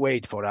cannot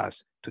wait for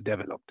us to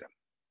develop them.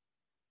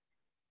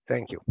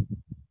 Thank you.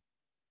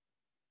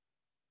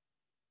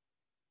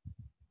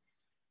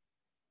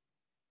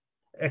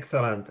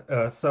 Excellent.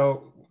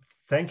 So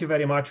thank you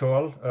very much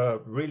all.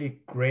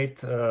 Really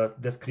great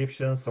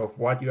descriptions of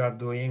what you are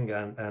doing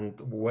and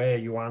where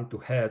you want to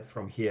head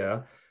from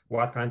here,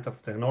 what kind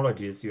of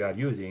technologies you are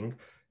using.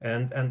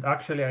 And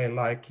actually, I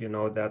like,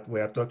 that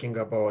we are talking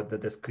about the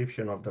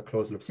description of the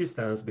closed loop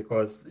systems,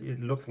 because it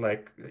looks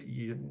like,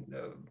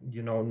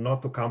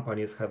 not two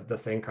companies have the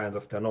same kind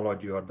of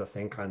technology or the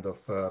same kind of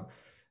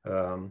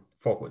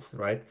focus,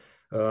 right?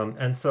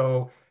 And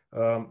so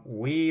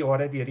we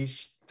already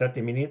reached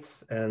 30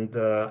 minutes,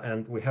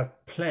 and we have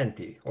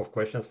plenty of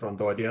questions from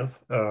the audience.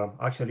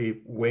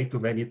 Actually, way too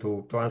many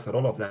to answer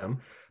all of them.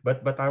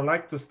 But I would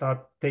like to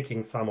start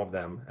taking some of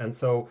them. And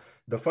so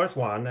the first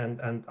one,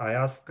 and I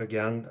ask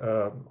again,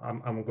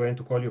 I'm going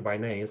to call you by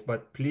names,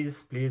 but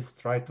please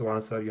try to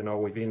answer,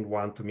 within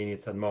 1-2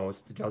 minutes at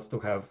most, just to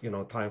have,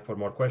 time for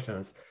more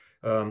questions.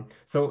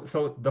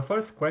 So the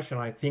first question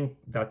I think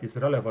that is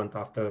relevant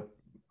after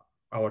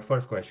our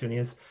first question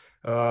is,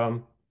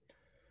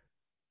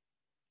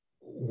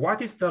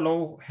 what is the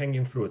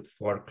low-hanging fruit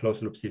for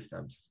closed-loop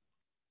systems?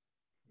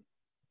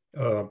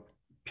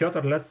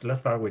 Piotr, let's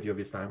start with you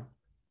this time.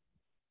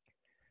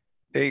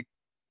 A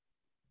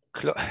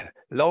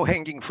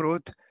low-hanging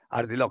fruit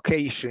are the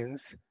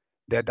locations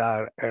that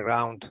are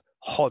around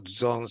hot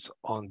zones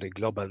on the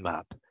global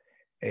map.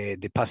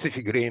 The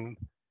Pacific Rim,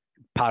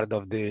 part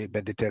of the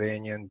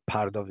Mediterranean,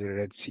 part of the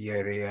Red Sea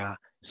area,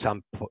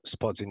 some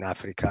spots in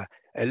Africa,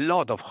 a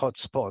lot of hot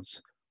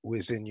spots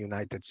within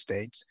United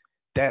States.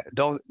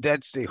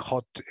 That's the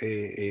hot,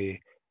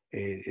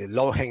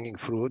 low-hanging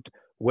fruit,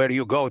 where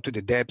you go to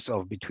the depths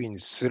of between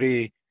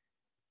 3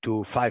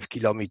 to 5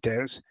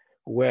 kilometers,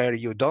 where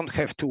you don't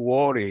have to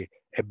worry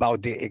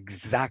about the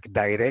exact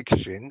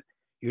direction.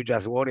 You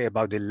just worry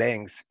about the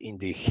length in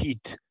the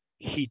heat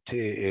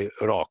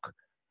rock.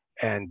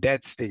 And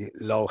that's the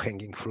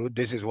low-hanging fruit.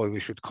 This is what we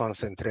should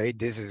concentrate.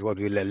 This is what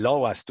will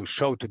allow us to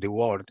show to the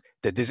world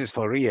that this is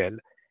for real.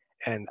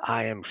 And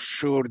I am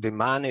sure the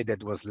money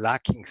that was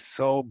lacking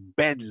so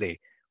badly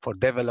for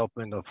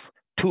development of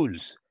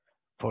tools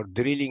for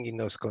drilling in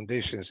those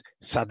conditions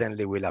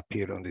suddenly will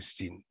appear on the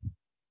scene.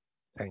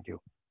 Thank you.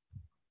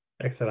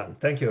 Excellent.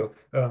 Thank you.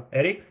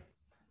 Eric?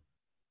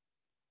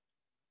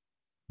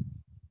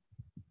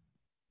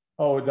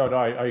 Oh, no,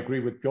 I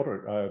agree with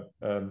Piotr.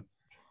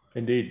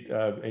 Indeed,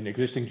 in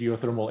existing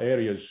geothermal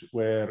areas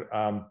where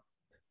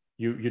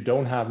you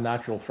don't have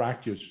natural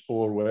fractures,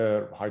 or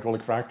where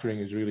hydraulic fracturing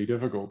is really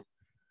difficult,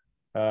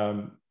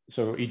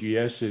 so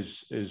EGS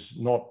is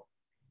not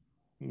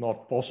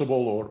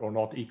possible or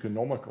not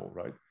economical,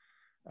 right?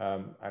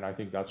 And I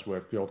think that's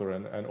where Piotr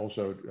and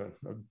also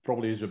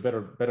probably is a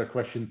better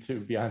question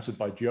to be answered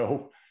by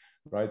Joe,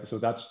 right? So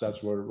that's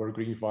where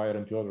GreenFire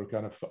and Piotr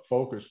kind of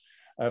focus.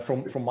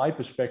 From my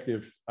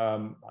perspective,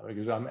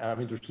 because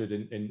I'm interested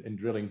in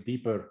drilling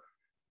deeper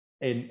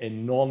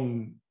in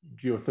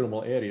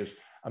non-geothermal areas.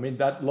 I mean,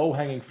 that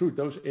low-hanging fruit,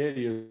 those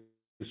areas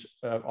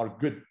are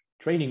good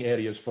training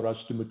areas for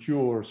us to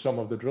mature some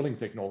of the drilling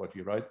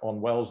technology, right? On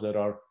wells that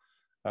are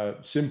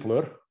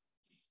simpler,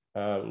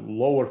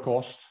 lower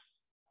cost,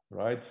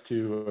 right?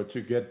 To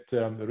get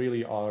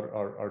really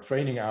our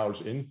training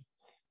hours in,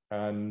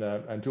 and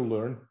to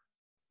learn,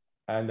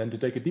 and then to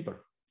take it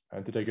deeper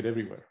and to take it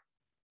everywhere.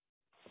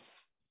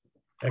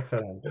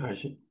 Excellent. I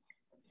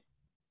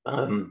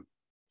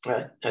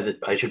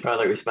should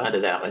probably respond to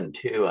that one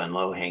too on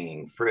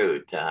low-hanging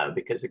fruit,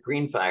 because at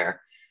GreenFire,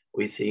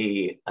 we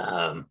see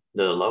the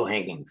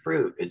low-hanging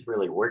fruit is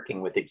really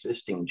working with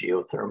existing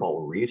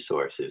geothermal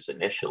resources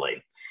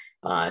initially,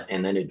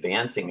 and then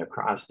advancing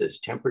across this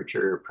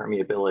temperature,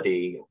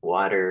 permeability,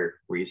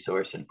 water,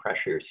 resource, and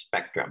pressure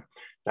spectrum.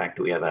 In fact,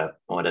 we have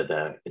one of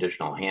the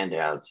additional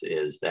handouts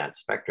is that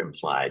spectrum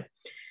slide.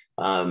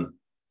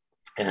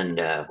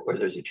 Where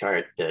there's a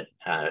chart that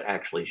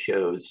actually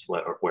shows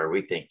where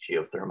we think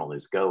geothermal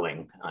is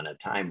going on a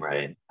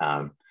timeline,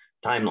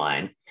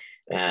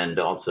 and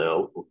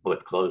also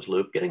with closed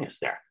loop getting us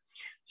there.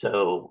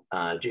 So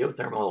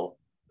geothermal,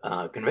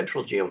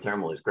 conventional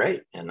geothermal is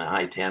great in the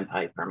high temp,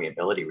 high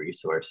permeability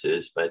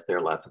resources, but there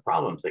are lots of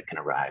problems that can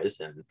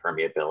arise, and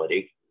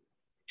permeability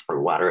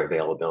or water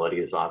availability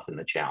is often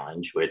the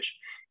challenge, which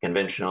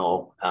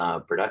conventional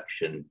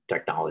production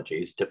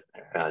technologies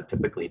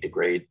typically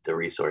degrade the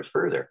resource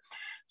further.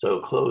 So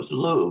closed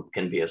loop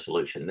can be a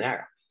solution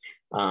there.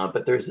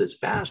 But there's this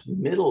vast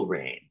middle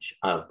range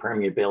of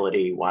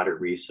permeability, water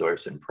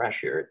resource, and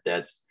pressure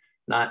that's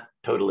not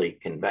totally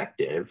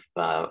convective,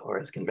 or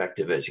as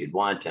convective as you'd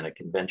want in a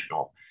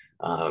conventional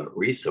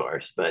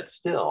resource, but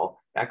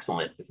still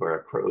excellent for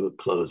a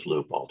closed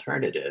loop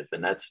alternative.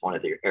 And that's one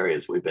of the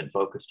areas we've been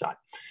focused on.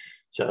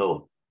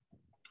 So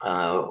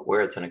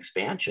where it's an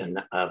expansion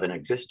of an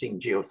existing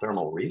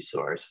geothermal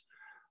resource,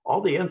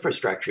 all the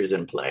infrastructure is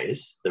in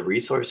place, the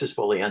resource is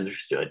fully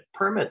understood,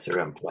 permits are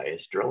in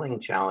place, drilling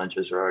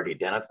challenges are already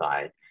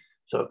identified.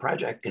 So a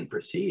project can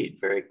proceed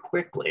very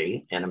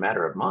quickly in a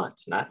matter of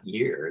months, not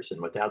years,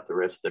 and without the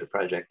risk that a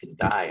project can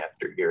die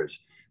after years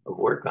of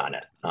work on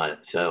it.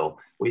 So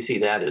we see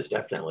that as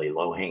definitely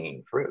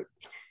low-hanging fruit.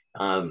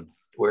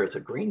 Where it's a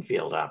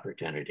greenfield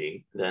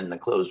opportunity, then the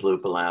closed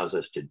loop allows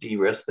us to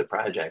de-risk the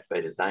project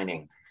by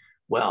designing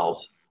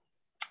wells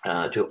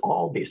to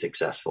all be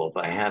successful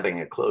by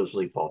having a closed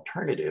loop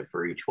alternative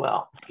for each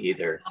well,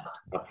 either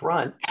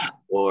upfront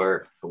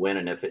or when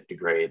and if it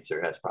degrades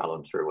or has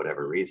problems for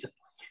whatever reason.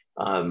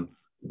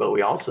 But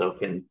we also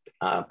can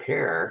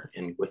pair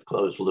with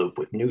closed loop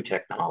with new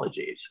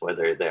technologies,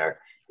 whether they're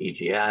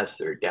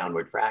EGS or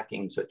downward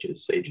fracking, such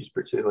as Sage is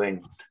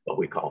pursuing, what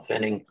we call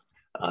finning,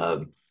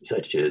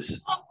 such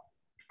as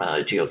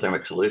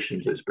Geothermal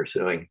Solutions is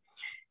pursuing.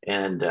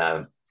 And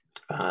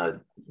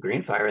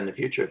Greenfire in the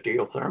future of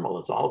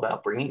geothermal is all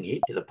about bringing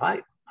heat to the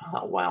pipe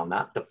while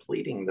not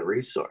depleting the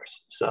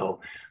resource. So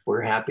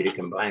we're happy to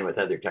combine with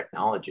other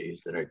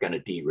technologies that are going to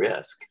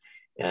de-risk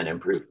and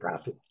improve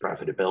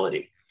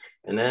profitability.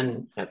 And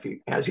then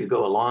as you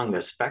go along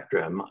the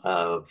spectrum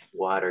of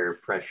water,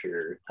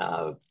 pressure,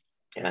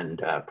 and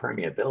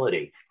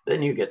permeability,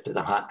 then you get to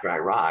the hot, dry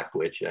rock,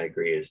 which I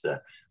agree is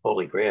the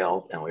holy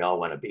grail, and we all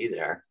want to be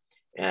there.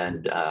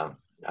 And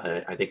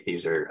I think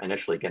these are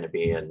initially going to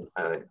be in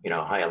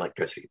high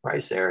electricity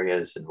price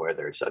areas and where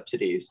there are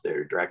subsidies,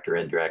 they're direct or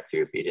indirect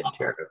through feed-in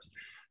tariffs.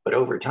 But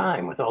over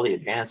time, with all the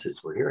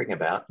advances we're hearing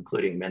about,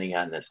 including many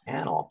on this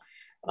panel,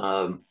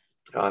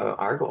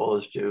 our goal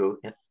is to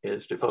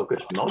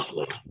focus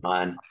mostly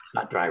on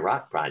hot dry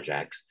rock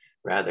projects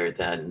rather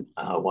than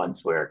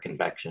ones where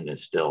convection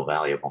is still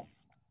valuable.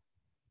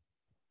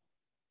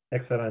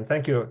 Excellent,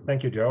 thank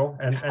you, Joe.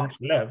 And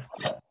Lev.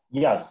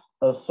 Yes,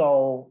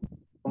 so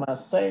from a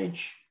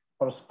Sage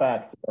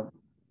perspective,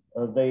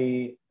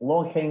 the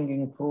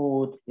low-hanging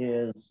fruit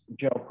is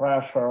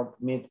geopressure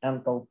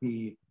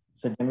mid-enthalpy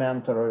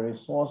sedimentary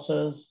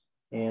resources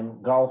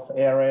in Gulf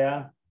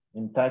area,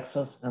 in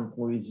Texas and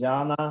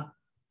Louisiana,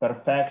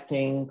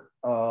 perfecting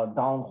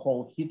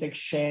downhole heat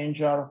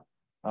exchanger,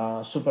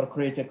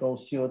 supercritical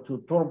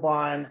CO2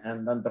 turbine,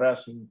 and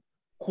addressing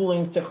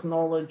cooling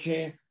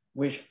technology,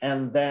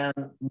 and then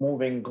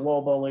moving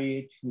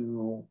globally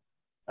to,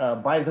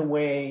 by the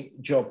way,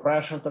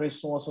 geopressure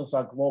resources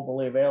are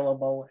globally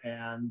available,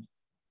 and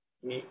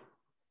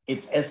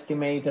it's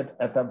estimated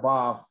at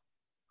above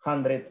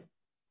 100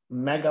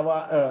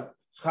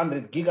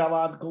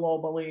 gigawatt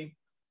globally.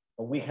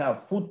 We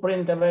have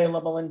footprint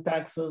available in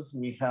Texas.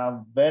 We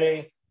have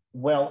very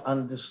well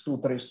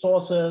understood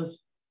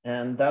resources,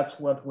 and that's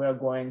what we're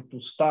going to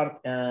start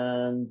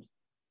and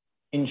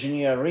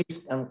engineer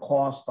risk and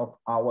cost of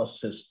our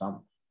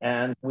system.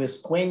 And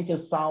with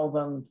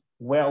 20,000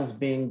 wells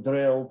being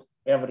drilled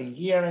every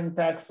year in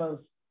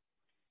Texas,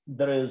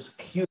 there is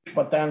huge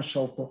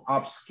potential to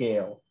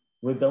upscale.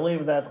 We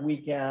believe that we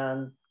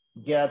can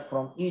get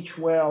from each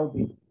well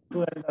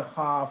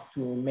 2.5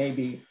 to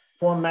maybe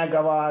 4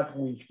 megawatt,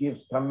 which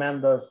gives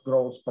tremendous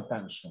growth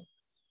potential.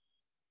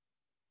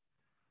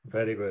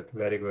 Very good,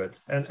 very good.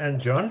 And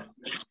John?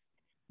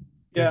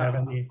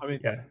 Yeah,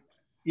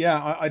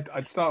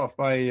 I'd start off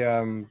by,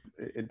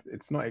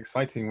 it's not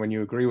exciting when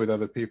you agree with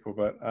other people,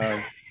 but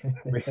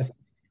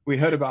we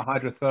heard about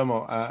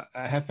hydrothermal.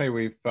 At Hefe,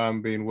 we've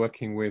been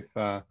working with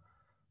a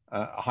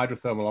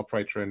hydrothermal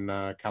operator in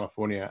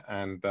California,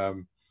 and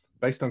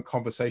based on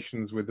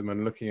conversations with them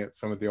and looking at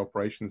some of the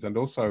operations, and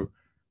also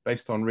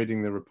based on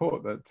reading the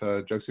report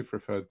that Joseph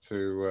referred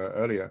to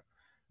earlier,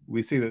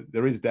 we see that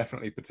there is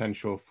definitely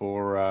potential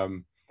for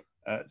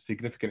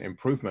significant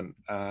improvement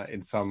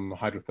in some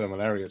hydrothermal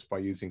areas by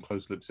using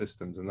closed loop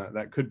systems. And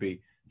that could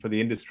be, for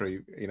the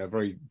industry,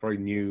 very, very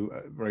new,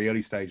 very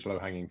early stage low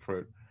hanging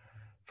fruit.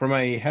 From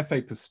a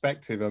Hefe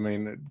perspective, I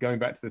mean, going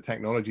back to the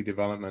technology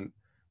development,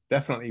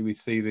 definitely we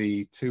see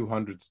the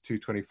 200 to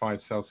 225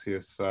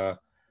 Celsius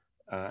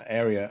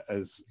area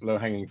as low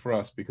hanging for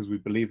us, because we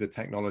believe the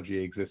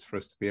technology exists for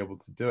us to be able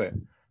to do it.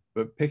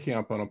 But picking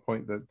up on a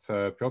point that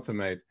Piotr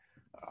made,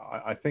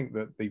 I think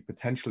that the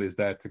potential is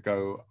there to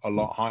go a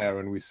lot higher,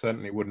 and we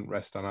certainly wouldn't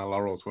rest on our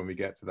laurels when we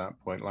get to that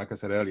point. Like I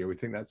said earlier, we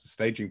think that's a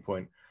staging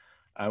point.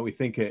 We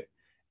think it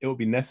will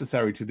be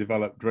necessary to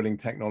develop drilling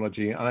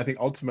technology, and I think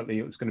ultimately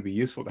it's going to be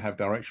useful to have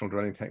directional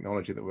drilling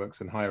technology that works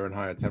in higher and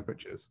higher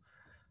temperatures.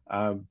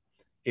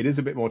 It is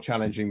a bit more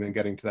challenging than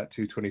getting to that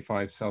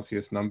 225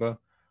 Celsius number.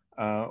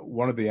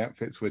 One of the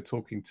outfits we're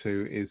talking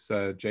to is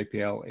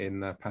JPL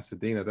in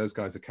Pasadena. Those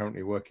guys are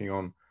currently working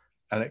on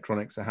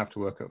electronics that have to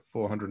work at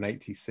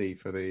 480 C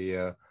for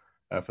the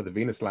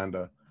Venus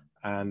lander.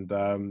 And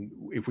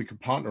if we could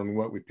partner and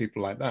work with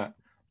people like that,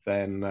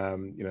 then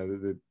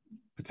the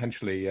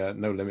potentially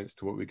no limits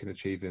to what we can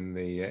achieve in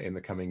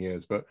the coming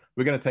years. But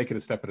we're going to take it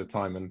a step at a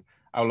time, and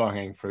our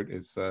low-hanging fruit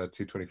is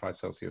 225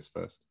 Celsius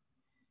first.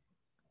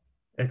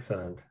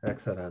 Excellent,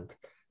 excellent.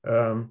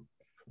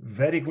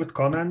 Very good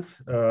comments.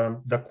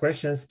 The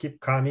questions keep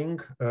coming.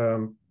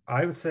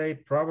 I would say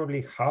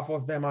probably half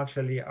of them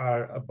actually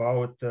are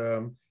about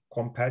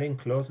comparing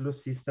closed loop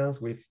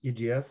systems with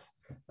EGS.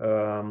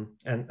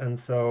 And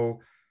so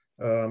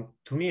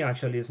to me,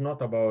 actually, it's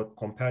not about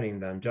comparing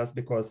them, just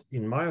because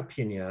in my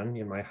opinion,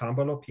 in my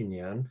humble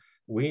opinion,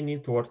 we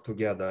need to work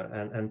together,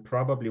 and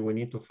probably we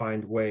need to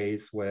find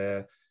ways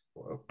where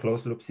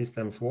closed loop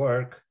systems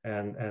work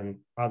and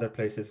other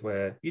places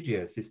where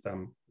EGS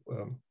system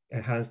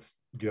enhanced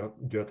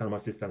geothermal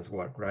systems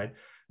work, right?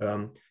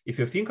 If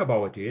you think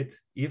about it,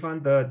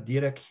 even the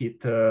direct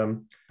heat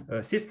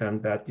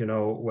systems that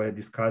were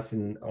discussed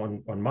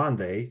on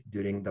Monday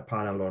during the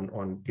panel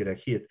on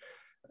direct heat,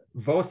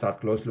 those are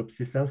closed loop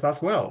systems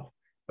as well,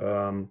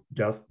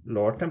 just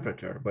lower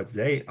temperature, but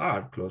they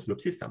are closed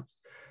loop systems.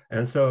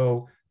 And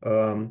so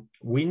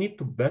we need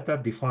to better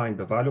define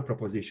the value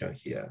proposition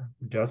here.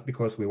 Just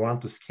because we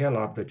want to scale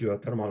up the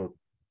geothermal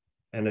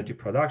energy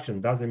production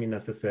doesn't mean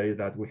necessarily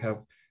that we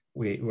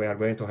are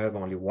going to have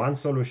only one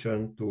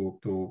solution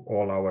to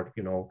all our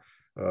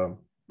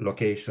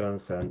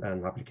locations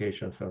and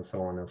applications and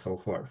so on and so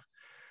forth.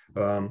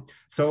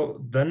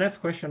 So the next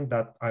question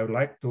that I would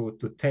like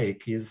to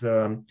take is,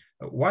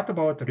 what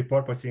about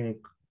repurposing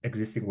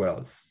existing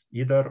wells,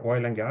 either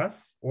oil and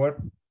gas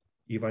or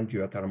even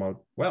geothermal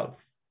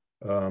wells?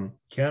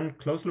 Can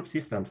closed loop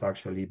systems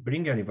actually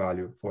bring any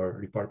value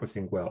for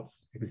repurposing wells,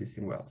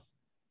 existing wells?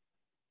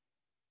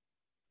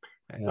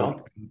 And,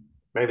 well,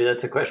 maybe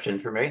that's a question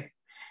for me.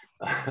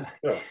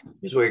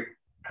 Because we're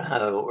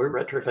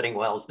retrofitting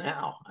wells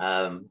now.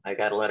 I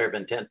got a letter of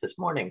intent this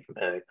morning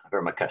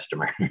from a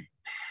customer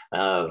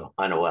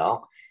on a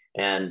well,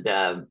 and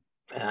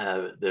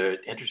the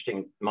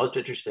most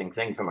interesting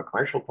thing from a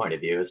commercial point of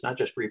view is not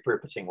just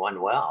repurposing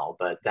one well,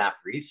 but that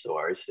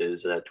resource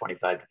is a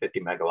 25 to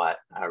 50 megawatt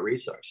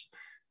resource.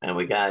 And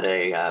we got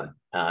a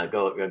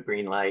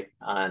green light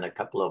on a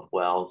couple of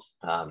wells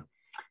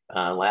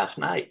last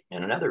night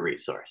in another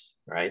resource,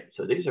 right?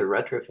 So these are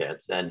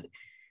retrofits, and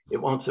it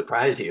won't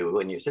surprise you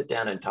when you sit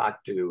down and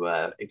talk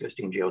to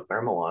existing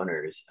geothermal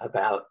owners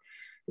about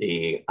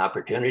the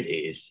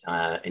opportunities,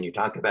 and you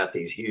talk about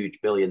these huge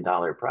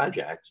billion-dollar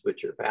projects,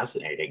 which are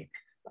fascinating.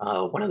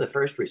 One of the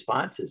first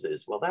responses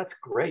is, well, that's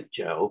great,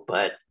 Joe,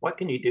 but what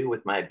can you do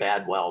with my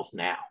bad wells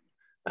now?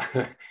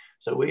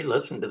 So we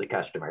listen to the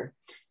customer,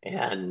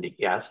 and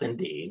yes,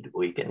 indeed,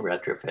 we can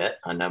retrofit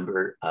a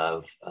number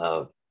of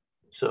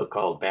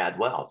so-called bad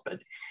wells, but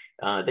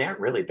they aren't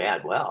really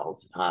bad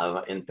wells.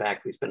 In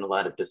fact, we spend a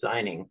lot of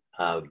designing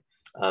of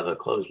a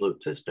closed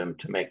loop system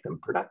to make them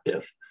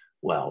productive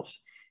wells.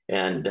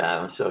 And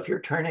so if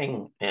you're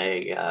turning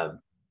a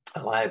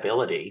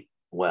liability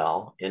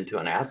well into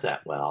an asset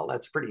well,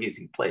 that's a pretty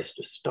easy place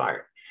to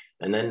start.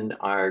 And then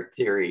our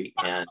theory,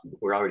 and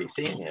we're already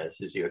seeing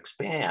this, is you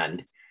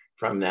expand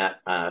from that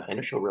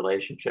initial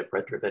relationship,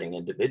 retrofitting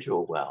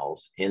individual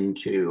wells,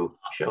 into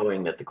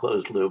showing that the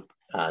closed loop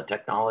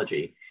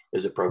technology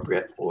is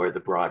appropriate for the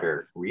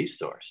broader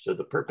resource. So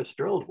the purpose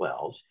drilled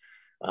wells,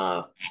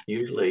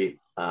 usually,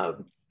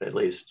 at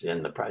least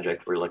in the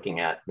project we're looking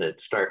at that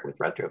start with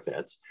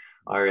retrofits,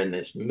 are in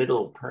this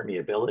middle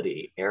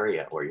permeability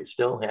area where you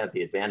still have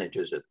the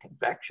advantages of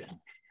convection,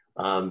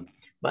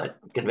 but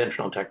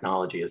conventional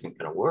technology isn't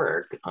going to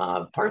work.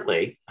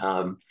 Partly,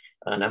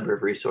 a number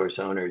of resource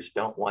owners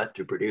don't want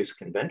to produce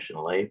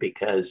conventionally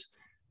because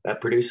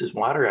that produces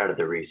water out of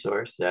the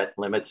resource, that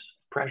limits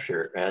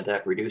pressure,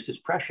 that reduces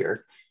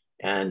pressure.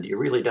 And you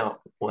really don't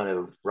want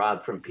to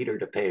rob from Peter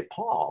to pay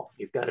Paul.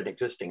 You've got an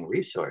existing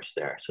resource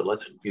there. So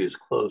let's use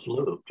closed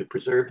loop to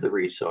preserve the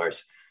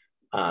resource,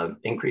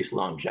 increase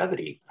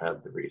longevity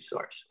of the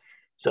resource.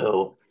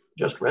 So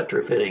just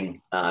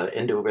retrofitting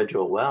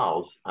individual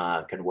wells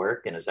can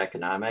work and is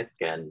economic,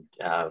 and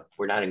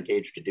we're not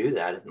engaged to do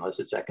that unless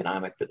it's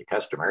economic for the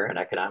customer and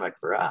economic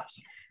for us.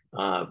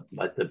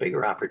 But the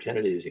bigger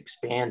opportunity is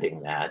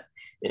expanding that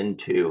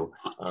into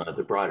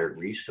the broader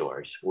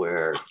resource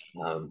where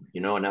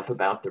you know enough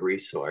about the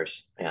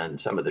resource and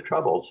some of the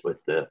troubles with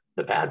the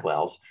bad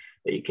wells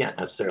that you can't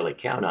necessarily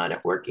count on it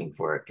working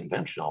for a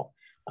conventional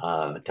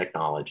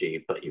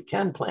technology, but you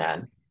can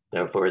plan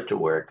for it to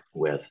work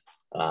with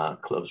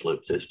closed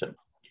loop system.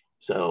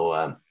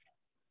 So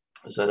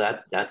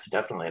that's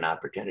definitely an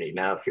opportunity.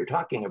 Now, if you're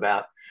talking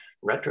about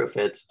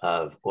retrofits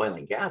of oil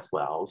and gas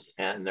wells,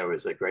 and there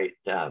was a great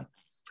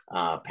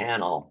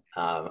panel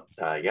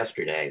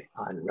yesterday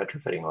on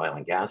retrofitting oil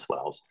and gas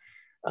wells,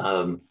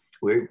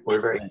 we're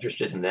very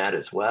interested in that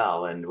as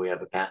well. And we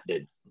have a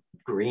patented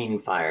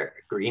green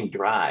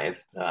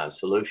drive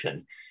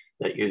solution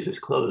that uses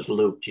closed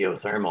loop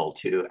geothermal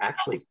to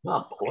actually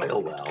pump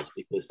oil wells,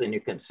 because then you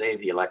can save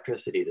the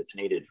electricity that's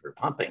needed for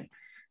pumping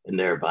and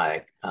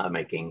thereby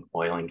making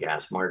oil and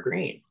gas more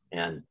green.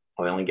 And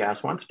oil and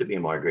gas wants to be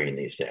more green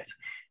these days.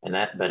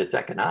 But it's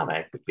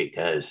economic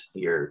because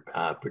you're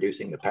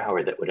producing the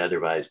power that would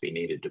otherwise be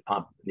needed to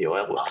pump the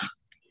oil well.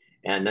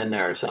 And then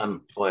there are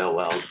some oil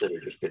wells that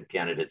are just good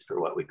candidates for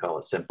what we call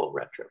a simple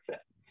retrofit.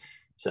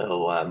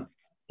 So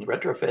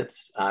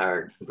retrofits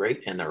are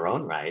great in their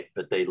own right,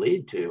 but they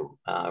lead to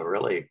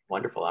really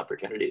wonderful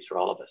opportunities for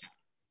all of us.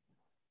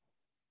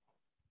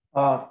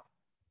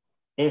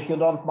 If you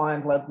don't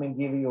mind, let me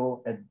give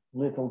you a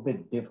little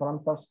bit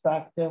different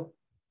perspective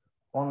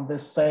on the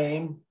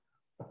same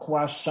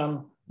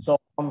question. So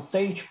from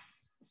Sage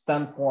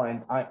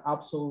standpoint, I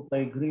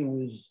absolutely agree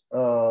with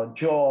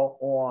Joe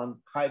on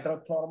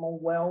hydrothermal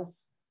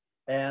wells,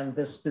 and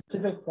the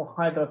specific for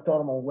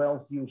hydrothermal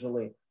wells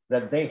usually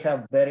that they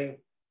have very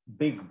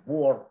big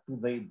bore to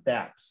the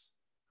depths.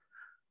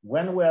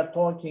 when we are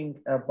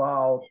talking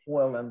about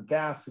oil and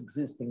gas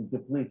existing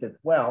depleted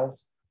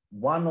wells,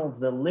 one of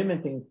the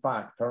limiting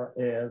factor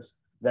is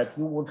that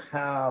you would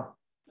have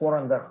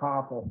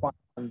 4.5 or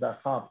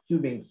 5.5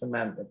 tubing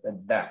cemented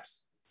at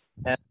depth.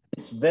 And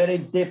it's very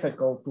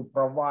difficult to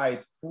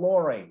provide flow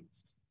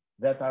rates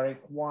that are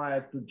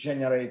required to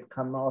generate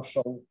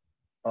commercial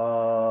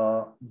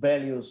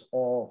values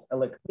of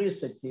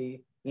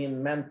electricity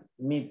in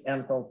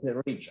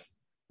mid-enthalpy region.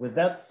 With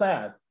that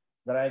said,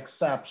 there are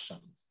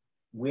exceptions.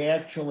 We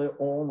actually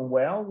own a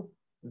well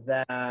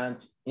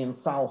that in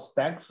South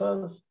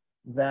Texas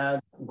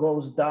that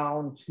goes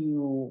down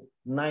to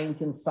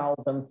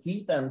 19,000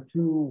 feet and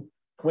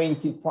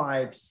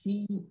 225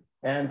 C,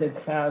 and it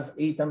has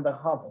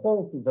 8.5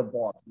 holes to the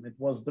bottom. It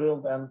was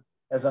drilled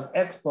as an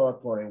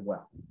exploratory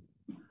well.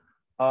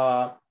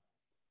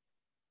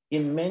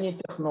 In many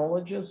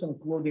technologies,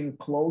 including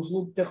closed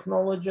loop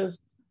technologies,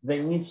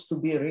 there needs to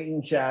be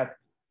re-inject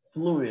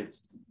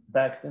fluids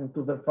back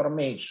into the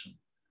formation.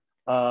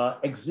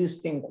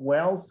 Existing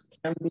wells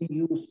can be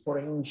used for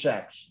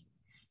injection,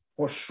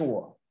 for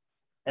sure.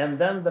 And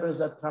then there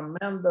is a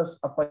tremendous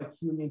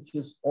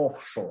opportunities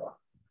offshore,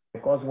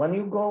 because when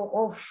you go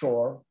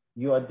offshore,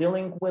 you are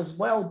dealing with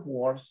well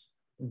bores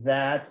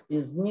that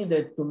is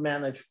needed to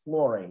manage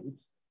flow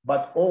rates,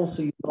 but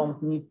also you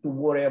don't need to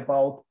worry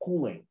about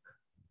cooling.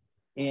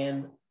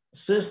 In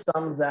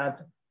system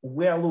that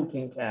we're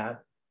looking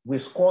at,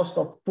 with cost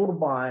of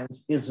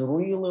turbines is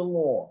really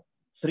low.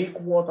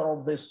 3/4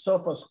 of the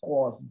surface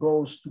cost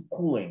goes to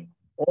cooling.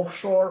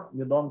 Offshore,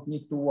 you don't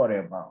need to worry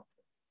about.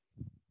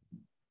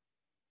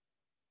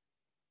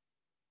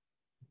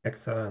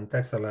 Excellent,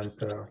 excellent,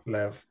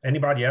 Lev.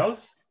 Anybody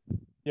else?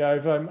 Yeah,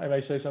 if I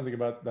may say something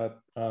about that.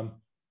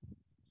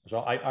 So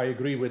I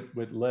agree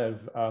with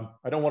Lev.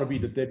 I don't want to be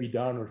the Debbie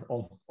Downer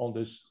on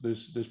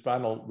this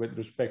panel with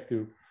respect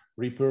to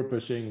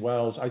repurposing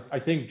wells. I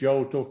think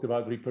Joe talked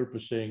about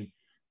repurposing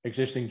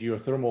existing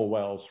geothermal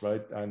wells,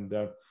 right? And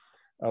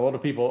a lot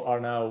of people are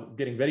now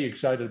getting very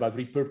excited about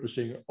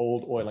repurposing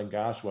old oil and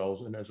gas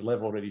wells. And as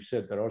Lev already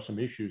said, there are some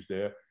issues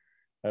there,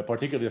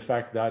 particularly the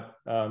fact that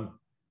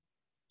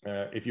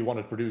if you want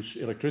to produce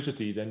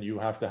electricity, then you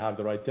have to have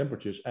the right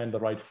temperatures and the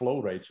right flow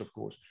rates, of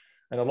course.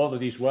 And a lot of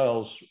these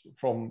wells,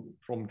 from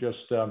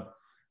just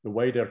the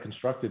way they're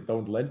constructed,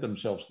 don't lend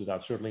themselves to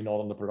that, certainly not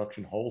on the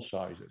production hole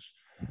sizes.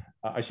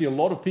 I see a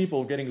lot of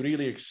people getting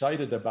really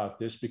excited about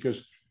this because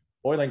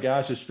oil and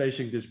gas is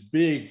facing this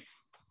big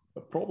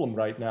problem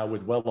right now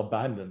with well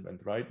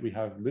abandonment, right? We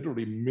have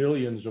literally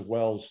millions of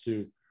wells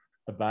to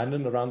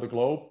abandon around the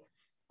globe.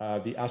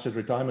 The asset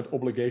retirement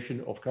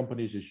obligation of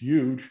companies is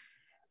huge,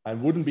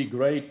 and wouldn't be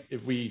great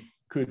if we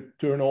could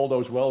turn all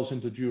those wells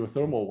into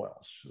geothermal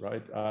wells,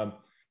 right?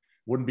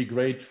 Wouldn't be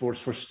great for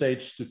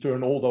states to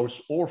turn all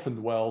those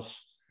orphaned wells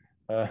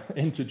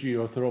into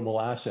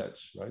geothermal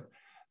assets, right?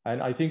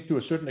 And I think to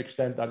a certain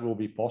extent that will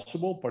be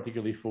possible,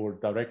 particularly for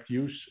direct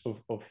use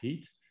of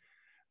heat,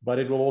 but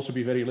it will also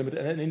be very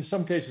limited. And in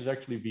some cases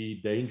actually be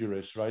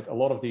dangerous, right? A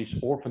lot of these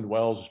orphaned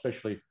wells,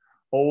 especially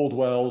old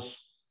wells,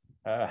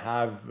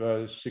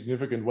 have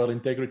significant well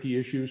integrity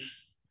issues,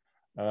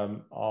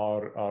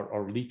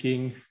 are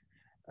leaking.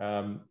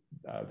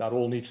 That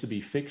all needs to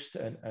be fixed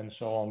and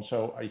so on.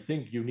 So I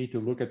think you need to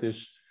look at this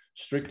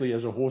strictly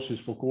as a horses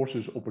for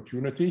courses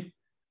opportunity.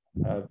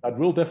 That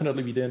will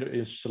definitely be there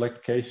in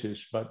select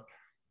cases, but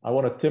I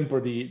want to temper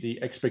the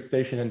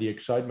expectation and the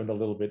excitement a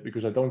little bit,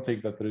 because I don't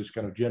think that there is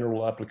kind of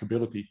general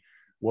applicability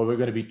where we're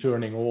going to be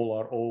turning all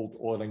our old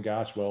oil and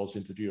gas wells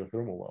into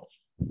geothermal wells.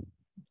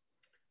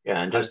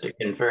 Yeah, and just to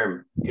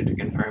confirm,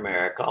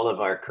 Eric, all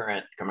of our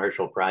current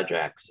commercial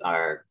projects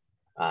are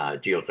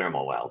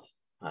geothermal wells.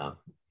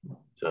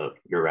 So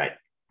you're right.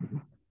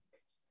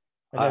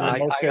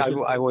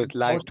 I would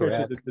like to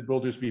add. It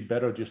will just be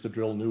better just to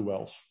drill new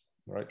wells,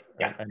 right?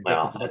 Yeah, and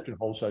well,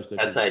 hole size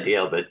that's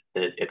ideal, but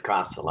it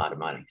costs a lot of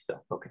money.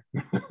 So okay.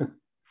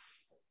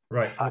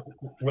 Right.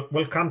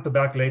 We'll come to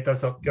back later.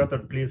 So Piotr,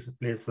 please.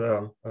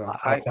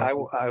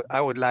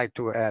 I would like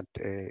to add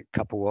a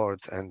couple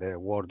words and a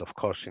word of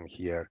caution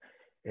here.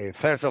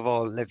 First of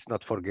all, let's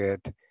not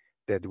forget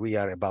that we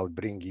are about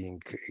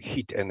bringing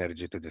heat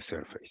energy to the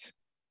surface.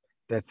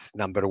 That's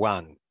number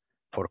one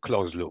for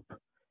closed loop.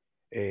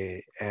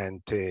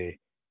 And the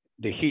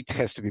heat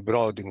has to be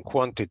brought in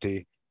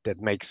quantity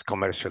that makes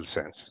commercial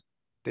sense.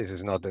 This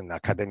is not an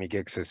academic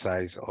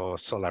exercise or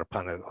solar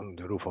panel on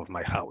the roof of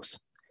my house.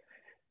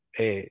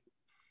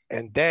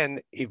 And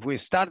then if we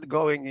start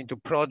going into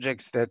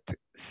projects that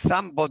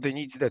somebody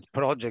needs that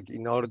project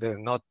in order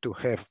not to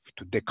have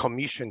to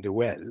decommission the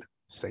well,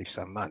 save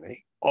some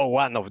money, or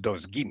one of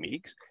those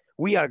gimmicks,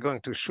 we are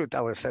going to shoot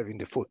ourselves in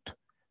the foot.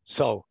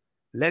 So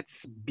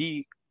let's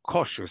be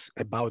cautious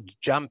about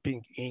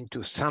jumping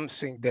into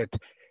something that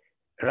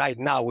right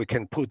now we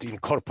can put in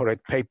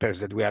corporate papers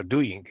that we are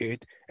doing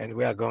it, and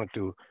we are going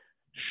to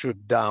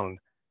shoot down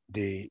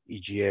the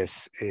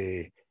EGS,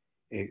 the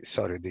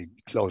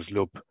closed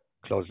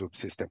loop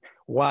system.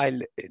 While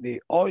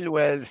the oil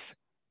wells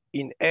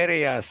in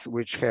areas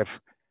which have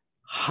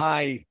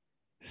high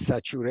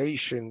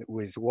saturation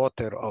with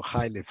water or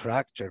highly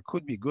fractured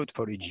could be good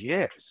for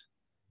EGS.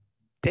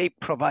 They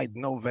provide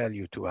no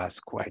value to us,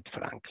 quite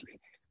frankly.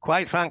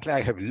 Quite frankly,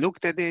 I have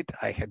looked at it,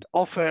 I had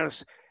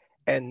offers,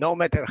 and no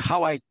matter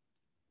how I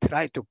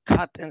try to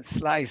cut and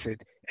slice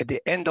it, at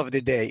the end of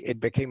the day, it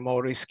became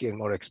more risky and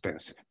more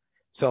expensive.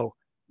 So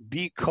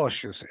be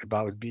cautious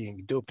about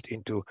being duped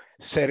into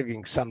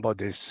serving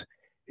somebody's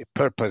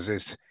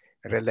purposes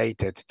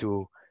related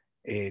to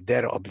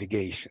their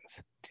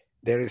obligations.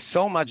 There is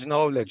so much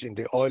knowledge in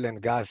the oil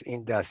and gas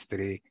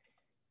industry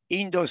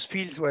in those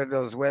fields where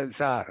those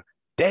wells are.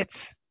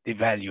 That's the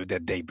value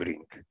that they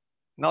bring,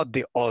 not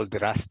the old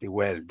rusty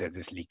well that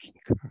is leaking.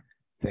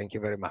 Thank you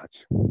very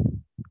much.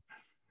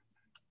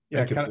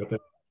 Yeah,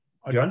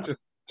 John?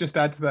 Just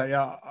add to that.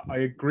 Yeah, I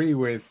agree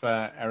with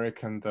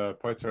Eric and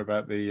Peter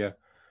about the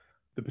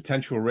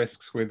potential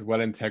risks with well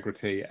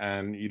integrity,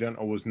 and you don't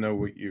always know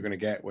what you're going to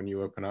get when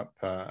you open up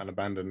an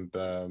abandoned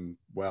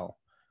well.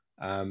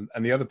 And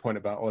the other point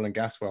about oil and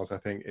gas wells, I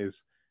think,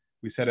 is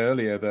we said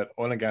earlier that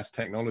oil and gas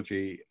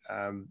technology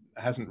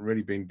hasn't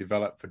really been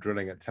developed for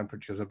drilling at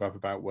temperatures above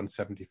about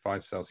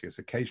 175 Celsius,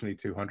 occasionally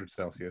 200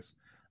 Celsius.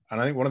 And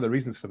I think one of the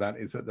reasons for that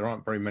is that there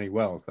aren't very many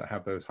wells that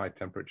have those high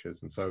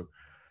temperatures. And so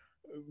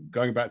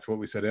going back to what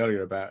we said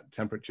earlier about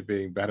temperature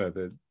being better,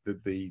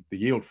 the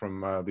yield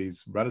from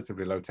these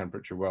relatively low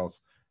temperature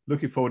wells,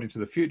 looking forward into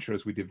the future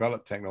as we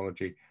develop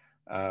technology,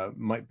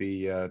 might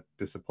be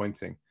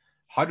disappointing.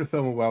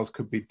 Hydrothermal wells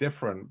could be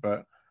different,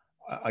 but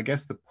I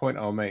guess the point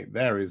I'll make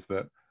there is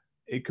that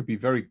it could be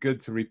very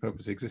good to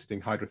repurpose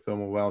existing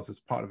hydrothermal wells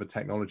as part of a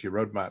technology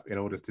roadmap in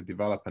order to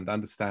develop and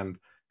understand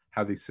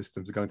how these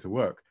systems are going to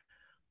work.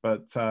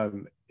 But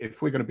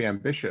if we're going to be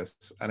ambitious,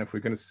 and if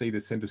we're going to see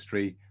this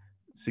industry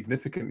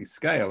significantly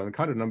scale, and the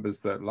kind of numbers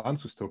that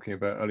Lance was talking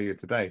about earlier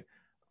today,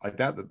 I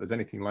doubt that there's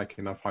anything like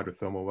enough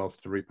hydrothermal wells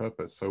to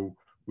repurpose. So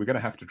we're going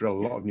to have to drill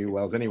a lot of new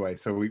wells anyway.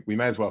 So we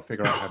may as well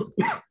figure out how to do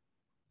it.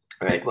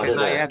 Right. Can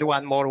I add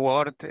one more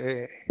word?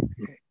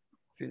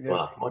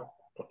 Well,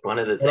 one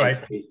of the things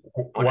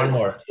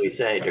we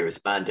say to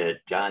respond to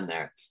John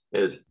there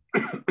is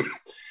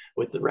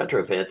with the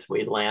retrofits,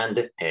 we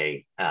land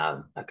a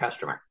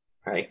customer,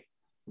 right?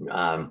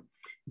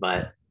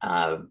 But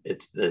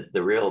it's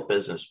the real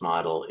business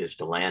model is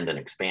to land and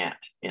expand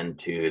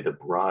into the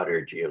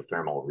broader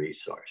geothermal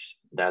resource.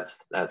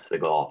 That's the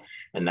goal,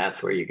 and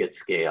that's where you get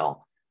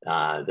scale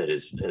that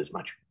is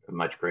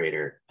much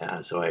greater.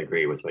 So I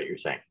agree with what you're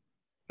saying.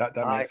 That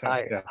makes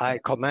sense. Yeah. I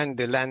commend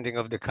the landing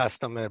of the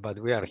customer, but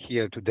we are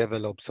here to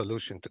develop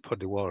solutions for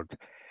the world.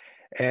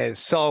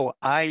 So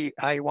I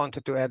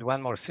wanted to add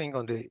one more thing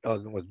on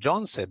what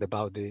John said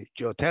about the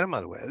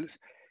geothermal wells.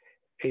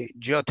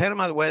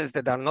 Geothermal wells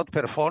that are not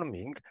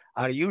performing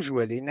are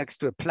usually next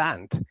to a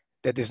plant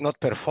that is not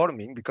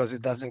performing because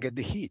it doesn't get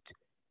the heat.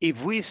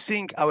 If we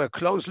sink our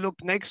closed loop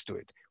next to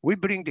it, we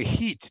bring the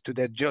heat to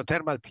that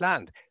geothermal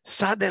plant,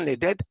 suddenly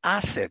that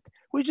asset,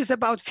 which is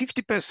about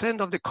 50%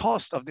 of the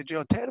cost of the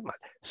geothermal,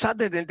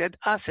 suddenly that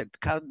asset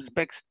comes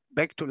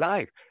back to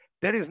life.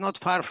 There is not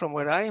far from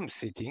where I am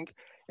sitting,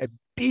 a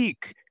big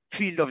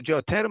field of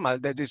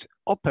geothermal that is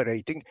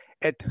operating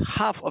at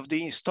half of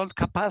the installed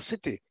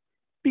capacity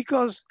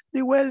because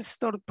the wells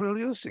started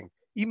producing.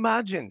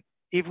 Imagine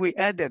if we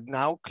added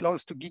now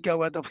close to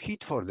gigawatt of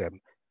heat for them,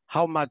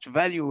 how much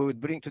value we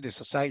would bring to the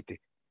society.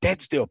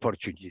 That's the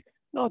opportunity,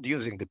 not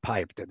using the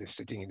pipe that is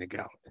sitting in the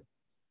ground.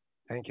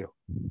 Thank you.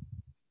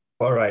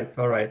 All right.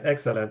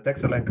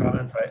 Excellent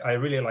comments. I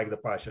really like the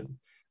passion.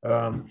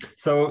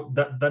 So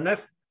the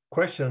next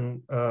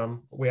question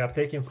we are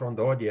taking from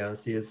the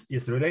audience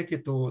is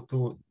related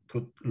to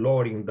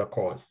lowering the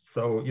cost.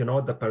 So,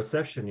 the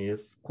perception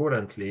is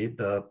currently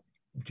the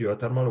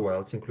geothermal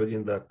wells,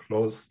 including the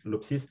closed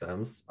loop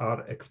systems,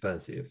 are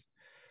expensive.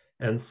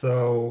 And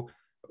so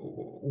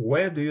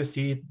where do you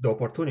see the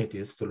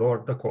opportunities to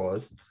lower the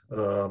cost,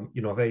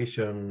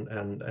 innovation,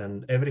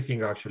 and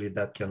everything actually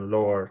that can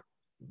lower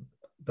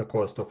the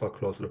cost of a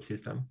closed loop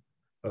system?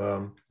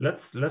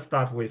 Let's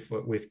start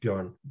with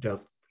John,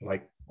 just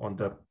like on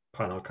the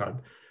panel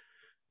card.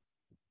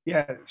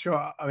 Yeah,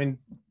 sure. I mean,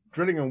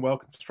 drilling and well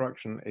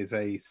construction is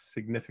a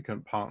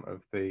significant part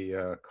of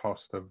the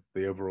cost of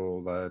the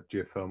overall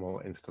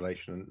geothermal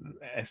installation.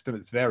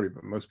 Estimates vary,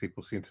 but most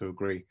people seem to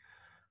agree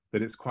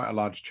that it's quite a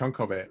large chunk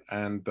of it.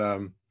 And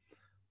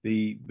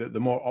the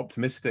more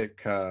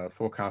optimistic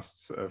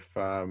forecasts of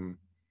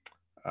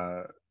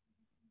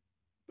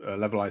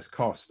levelized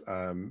cost,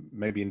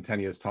 maybe in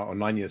 10 years time or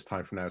 9 years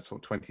time from now,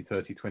 sort of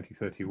 2030,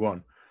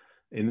 2031,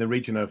 in the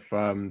region of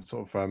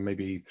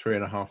maybe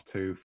 3.5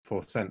 to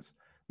 4 cents.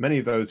 Many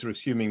of those are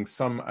assuming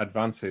some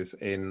advances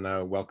in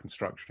well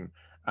construction.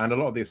 And a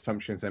lot of the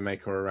assumptions they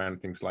make are around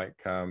things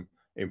like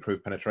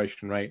improved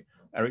penetration rate.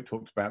 Eric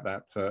talked about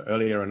that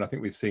earlier, and I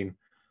think we've seen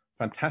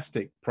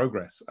fantastic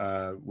progress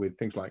with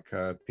things like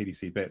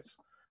PDC bits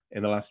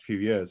in the last few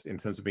years in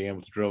terms of being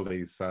able to drill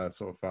these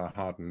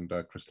hardened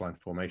crystalline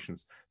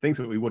formations, things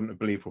that we wouldn't have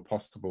believed were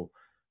possible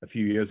a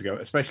few years ago,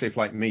 especially if,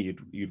 like me,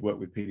 you'd worked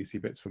with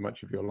PDC bits for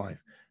much of your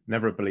life.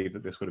 Never believed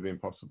that this would have been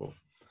possible.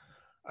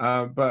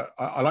 But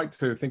I like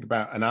to think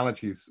about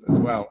analogies as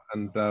well.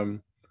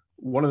 And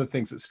one of the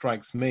things that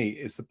strikes me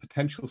is the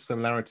potential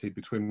similarity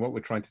between what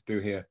we're trying to do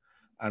here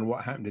and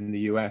what happened in the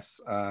US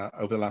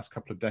over the last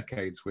couple of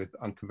decades with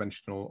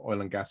unconventional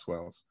oil and gas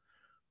wells,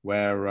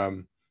 where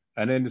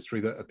an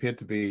industry that appeared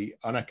to be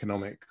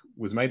uneconomic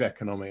was made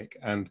economic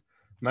and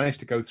managed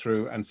to go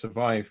through and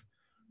survive,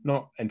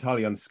 not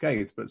entirely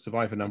unscathed, but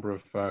survive a number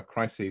of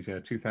crises,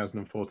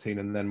 2014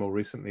 and then more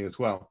recently as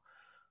well.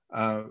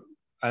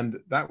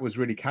 And that was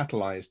really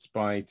catalyzed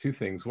by two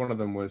things. One of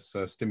them was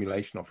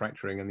stimulation or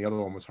fracturing, and the other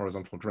one was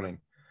horizontal drilling.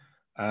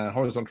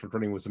 Horizontal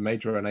drilling was a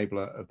major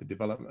enabler of the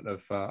development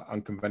of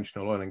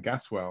unconventional oil and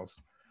gas wells.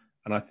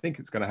 And I think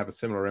it's going to have a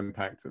similar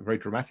impact, a very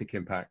dramatic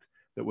impact,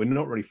 that we're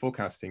not really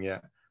forecasting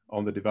yet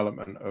on the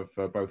development of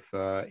both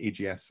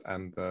EGS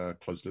and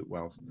closed loop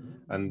wells.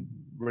 And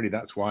really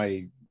that's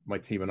why my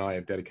team and I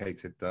have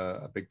dedicated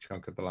a big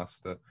chunk of the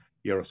last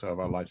year or so of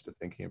our lives to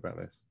thinking about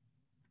this.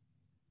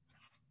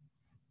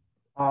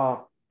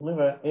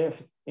 Oliver,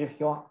 if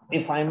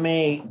I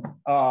may,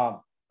 I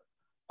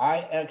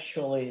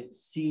actually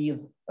see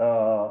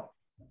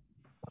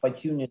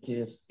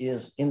opportunities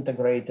is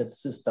integrated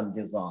system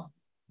design.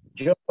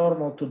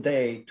 Geothermal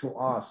today to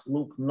us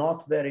look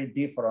not very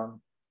different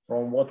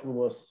from what we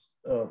was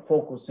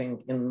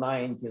focusing in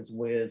 90s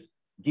with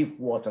deep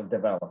water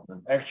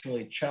development.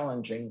 Actually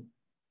challenges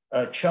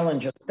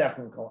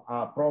technical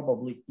are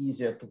probably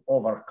easier to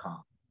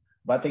overcome.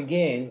 But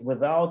again,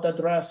 without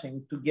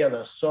addressing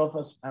together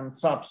surface and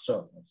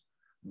subsurface,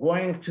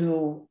 going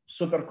to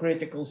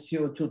supercritical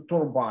CO2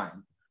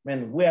 turbine,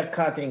 when we are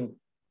cutting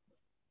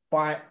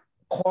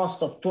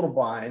cost of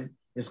turbine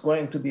is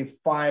going to be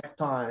 5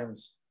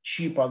 times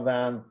cheaper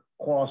than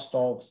cost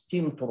of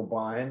steam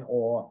turbine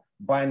or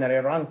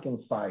binary Rankine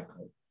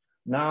cycle.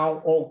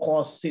 Now all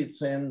cost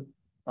sits in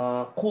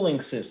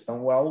cooling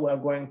system. Well, we're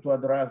going to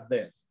address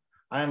this.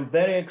 I'm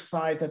very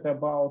excited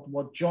about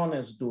what John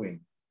is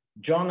doing.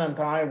 John and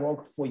I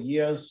worked for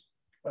years,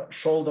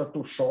 shoulder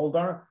to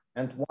shoulder.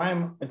 And why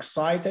I'm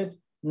excited,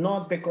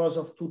 not because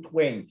of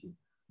 220,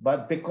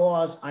 but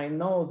because I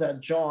know that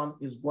John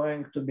is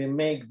going to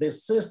make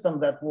this system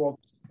that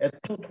works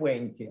at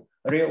 220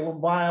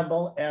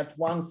 reliable at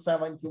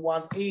 170,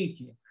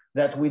 180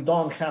 that we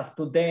don't have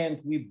today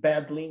and we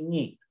badly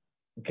need.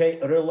 Okay,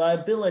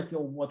 reliability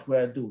of what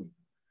we're doing.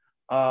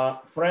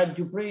 Fred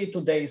Dupree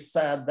today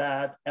said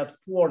that at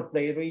Ford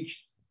they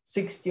reached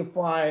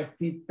 65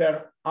 feet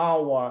per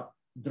hour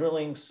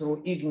drilling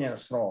through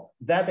igneous rock.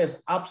 That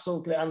is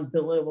absolutely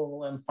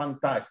unbelievable and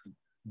fantastic.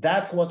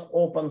 That's what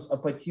opens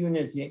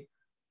opportunity,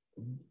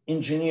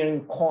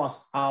 engineering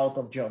cost out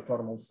of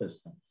geothermal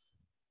systems.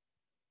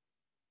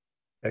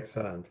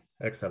 Excellent,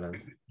 excellent.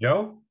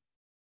 Joe?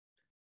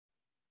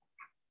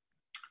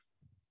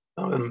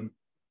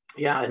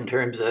 Yeah, in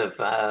terms of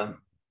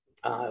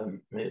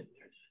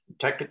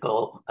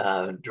technical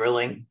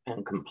drilling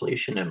and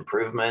completion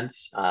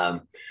improvements,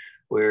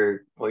 we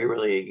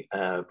really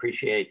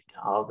appreciate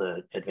all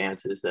the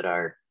advances that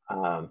our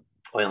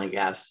oil and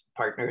gas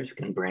partners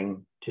can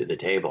bring to the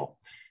table.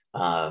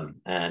 And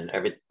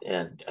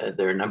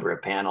there are a number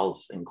of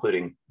panels,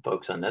 including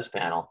folks on this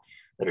panel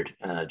that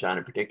are, John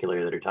in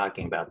particular, that are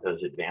talking about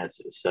those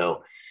advances.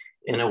 So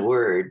in a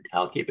word,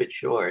 I'll keep it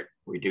short,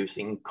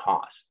 reducing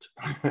cost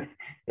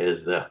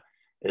is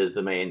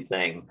the main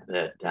thing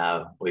that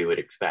we would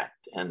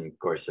expect. And of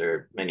course, there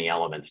are many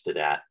elements to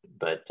that,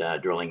 but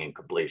drilling and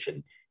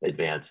completion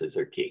advances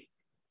are key.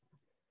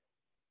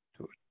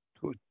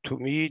 To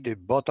me, the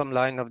bottom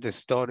line of the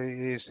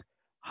story is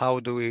how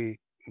do we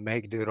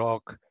make the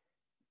rock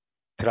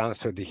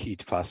transfer the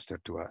heat faster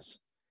to us?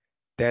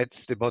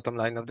 That's the bottom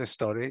line of the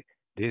story.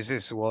 This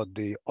is what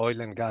the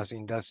oil and gas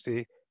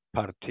industry,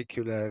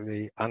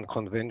 particularly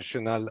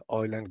unconventional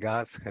oil and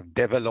gas, have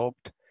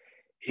developed.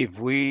 If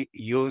we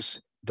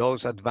use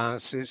those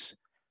advances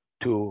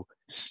to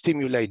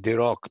stimulate the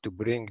rock to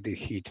bring the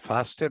heat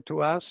faster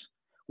to us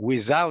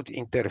without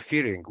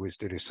interfering with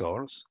the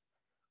resource,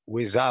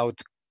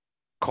 without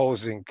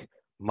causing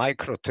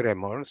micro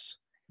tremors,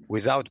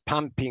 without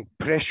pumping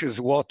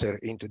precious water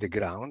into the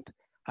ground.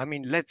 I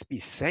mean, let's be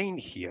sane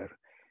here.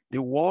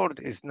 The world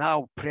is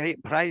now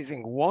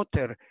pricing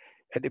water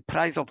at the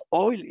price of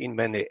oil in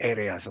many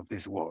areas of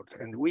this world.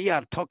 And we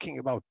are talking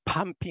about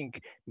pumping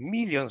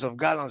millions of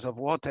gallons of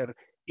water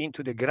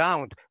into the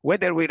ground,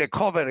 whether we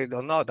recover it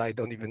or not. I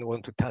don't even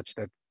want to touch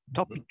that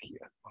topic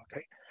here,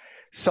 okay?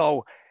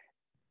 So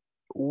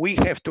we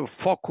have to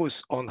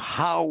focus on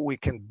how we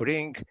can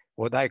bring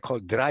what I call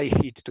dry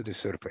heat to the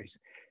surface.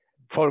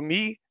 For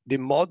me, the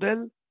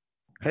model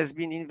has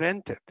been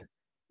invented.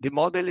 The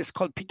model is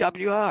called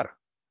PWR.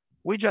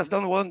 We just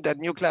don't want that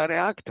nuclear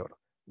reactor.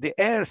 The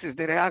Earth is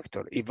the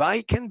reactor. If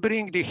I can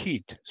bring the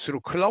heat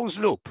through closed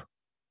loop,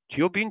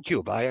 tube in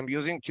tube, I am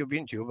using tube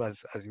in tube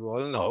as you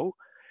all know.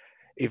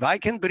 If I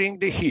can bring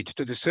the heat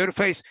to the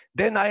surface,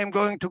 then I am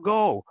going to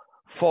go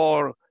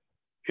for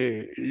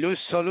a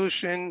loose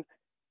solution,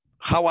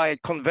 how I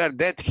convert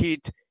that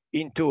heat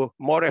into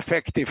more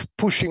effective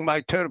pushing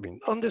my turbine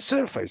on the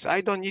surface.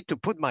 I don't need to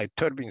put my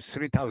turbines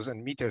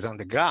 3,000 meters on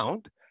the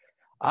ground.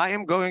 I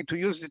am going to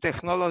use the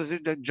technology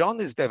that John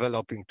is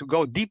developing to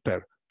go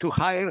deeper, to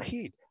higher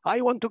heat.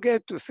 I want to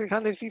get to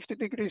 350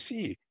 degrees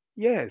C.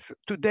 Yes,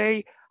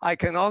 today I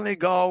can only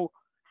go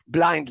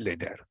blindly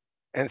there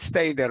and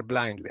stay there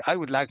blindly. I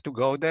would like to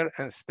go there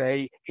and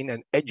stay in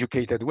an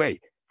educated way.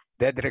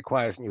 That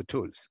requires new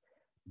tools.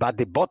 But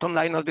the bottom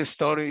line of the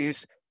story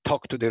is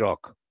talk to the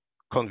rock.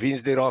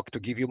 Convince the rock to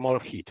give you more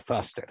heat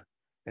faster,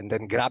 and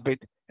then grab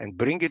it and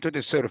bring it to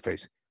the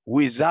surface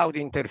without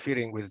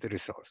interfering with the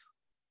resource.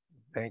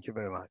 Thank you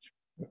very much.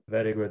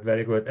 Very good,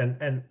 very good.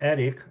 And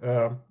Eric,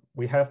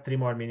 we have 3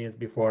 more minutes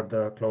before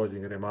the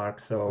closing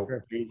remarks, so okay.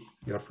 Please,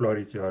 your floor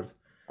is yours.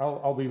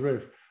 I'll be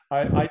brief.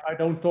 I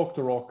don't talk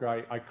to rock,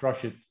 I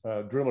crush it.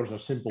 Drillers are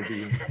simple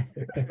beings.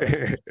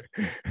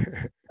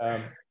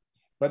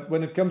 But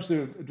when it comes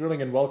to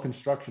drilling and well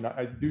construction,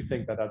 I do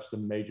think that that's the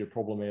major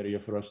problem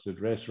area for us to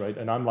address, right?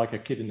 And I'm like a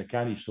kid in the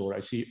candy store. I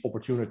see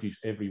opportunities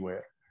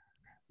everywhere,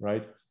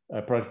 right?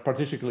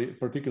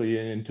 Particularly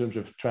in terms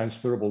of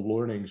transferable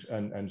learnings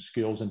and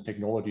skills and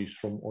technologies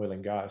from oil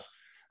and gas.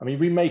 I mean,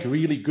 we make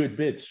really good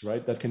bits,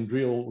 right? That can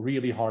drill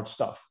really hard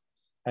stuff.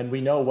 And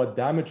we know what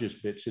damages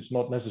bits. It's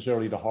not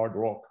necessarily the hard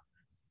rock.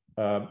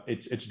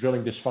 It's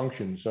drilling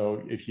dysfunction.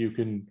 So if you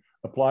can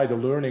apply the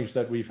learnings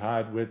that we've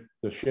had with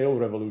the shale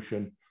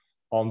revolution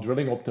on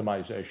drilling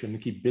optimization and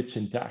keep bits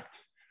intact,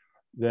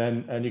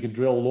 and you can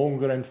drill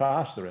longer and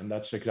faster. And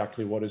that's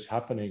exactly what is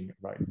happening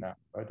right now,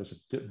 right? There's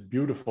a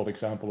beautiful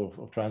example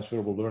of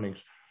transferable learnings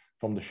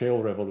from the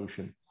shale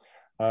revolution.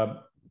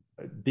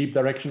 Deep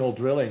directional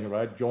drilling,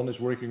 right? John is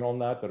working on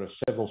that. There are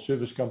several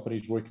service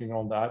companies working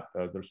on that.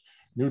 There's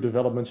new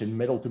developments in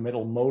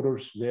metal-to-metal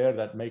motors there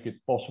that make it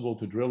possible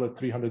to drill at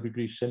 300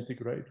 degrees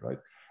centigrade, right?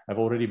 Have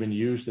already been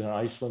used in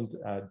Iceland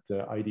at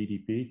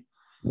IDDP.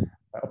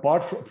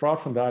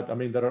 Apart from that, I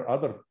mean, there are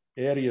other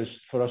areas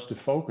for us to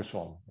focus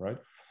on, right?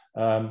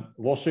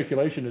 Lost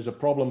circulation is a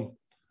problem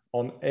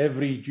on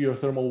every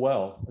geothermal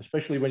well,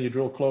 especially when you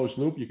drill closed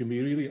loop. You can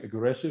be really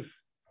aggressive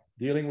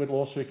dealing with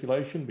lost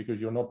circulation because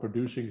you're not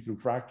producing through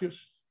fractures.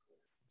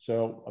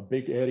 So a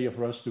big area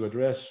for us to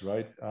address,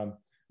 right?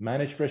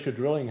 Managed pressure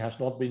drilling has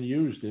not been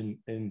used in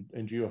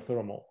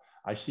geothermal.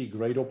 I see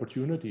great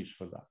opportunities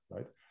for that,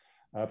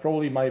 right?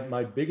 Probably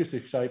my biggest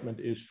excitement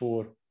is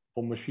for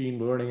machine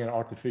learning and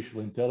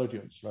artificial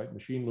intelligence, right?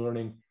 Machine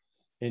learning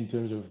in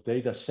terms of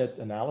data set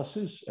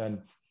analysis and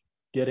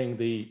getting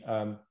the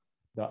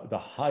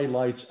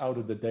highlights out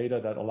of the data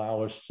that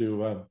allow us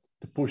to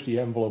push the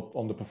envelope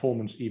on the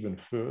performance even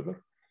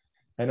further.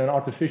 And then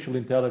artificial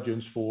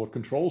intelligence for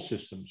control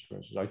systems, for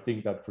instance. I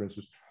think that, for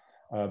instance,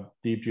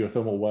 deep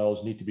geothermal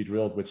wells need to be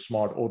drilled with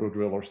smart auto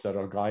drillers that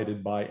are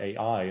guided by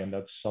AI, and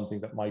that's something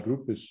that my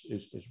group is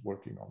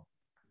working on.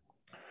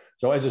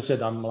 So as I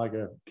said, I'm like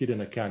a kid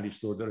in a candy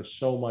store. There is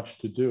so much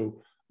to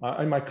do.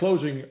 In my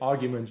closing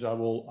arguments, I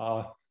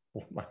will,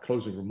 my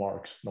closing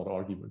remarks, not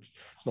arguments,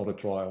 it's not a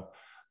trial,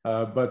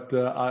 but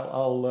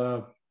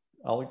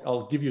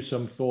I'll give you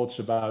some thoughts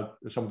about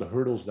some of the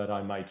hurdles that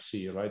I might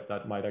see, right?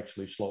 That might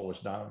actually slow us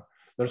down.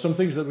 There are some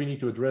things that we need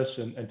to address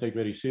and take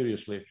very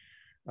seriously.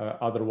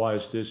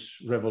 Otherwise, this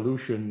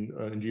revolution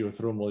in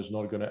geothermal is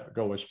not going to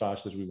go as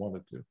fast as we want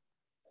it to.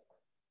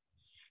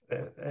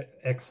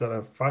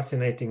 Excellent,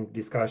 fascinating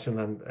discussion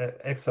and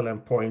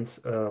excellent points.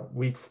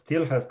 We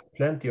still have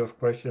plenty of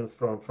questions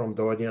from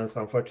the audience.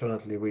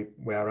 Unfortunately,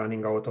 we are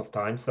running out of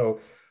time. So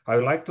I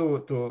would like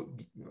to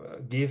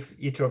give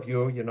each of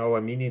you,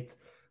 a minute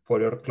for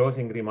your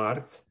closing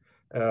remarks.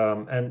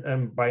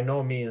 And by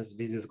no means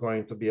this is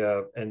going to be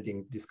an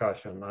ending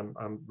discussion.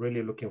 I'm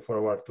really looking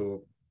forward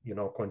to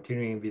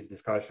continuing this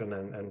discussion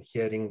and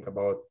hearing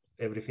about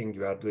everything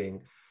you are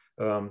doing.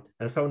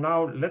 And so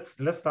now let's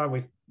start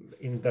with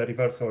in the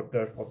reverse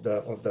order of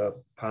the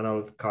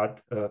panel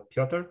card.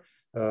 Piotr,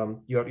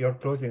 your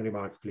closing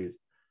remarks, please.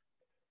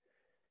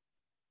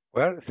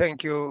 Well,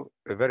 thank you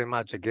very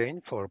much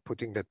again for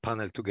putting that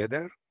panel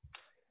together.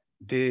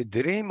 The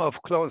dream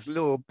of closed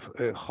loop,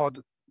 hot,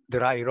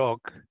 dry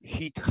rock,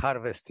 heat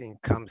harvesting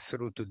comes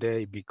through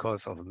today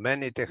because of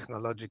many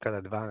technological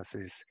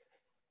advances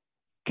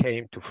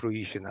came to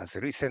fruition as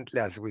recently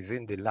as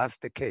within the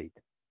last decade.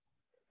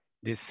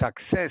 The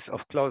success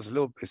of closed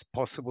loop is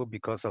possible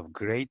because of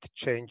great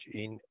change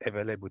in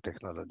available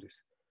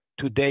technologies.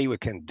 Today, we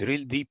can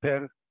drill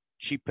deeper,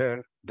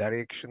 cheaper,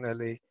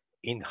 directionally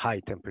in high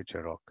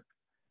temperature rock.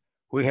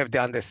 We have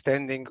the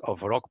understanding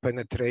of rock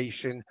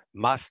penetration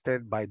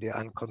mastered by the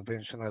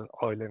unconventional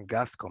oil and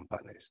gas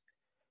companies,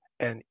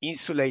 and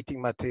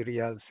insulating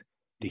materials,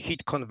 the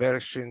heat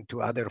conversion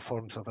to other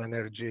forms of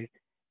energy,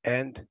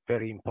 and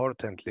very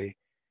importantly,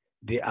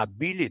 the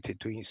ability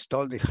to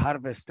install the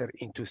harvester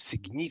into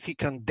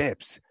significant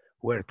depths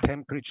where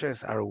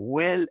temperatures are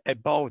well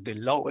above the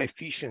low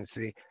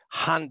efficiency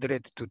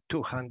 100 to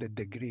 200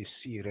 degrees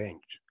C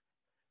range.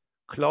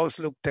 Closed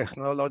loop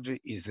technology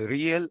is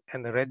real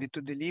and ready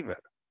to deliver.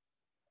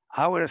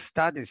 Our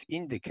studies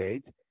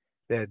indicate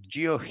that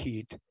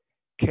geoheat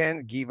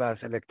can give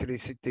us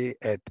electricity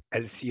at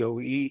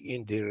LCOE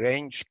in the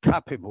range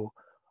capable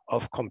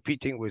of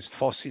competing with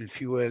fossil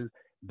fuel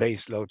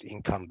baseload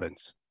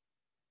incumbents.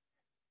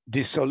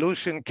 This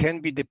solution can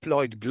be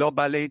deployed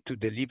globally to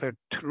deliver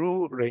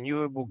true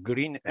renewable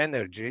green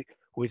energy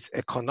with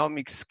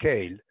economic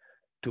scale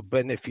to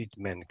benefit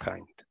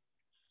mankind.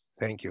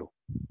 Thank you.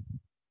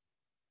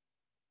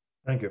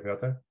 Thank you,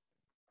 Piotr.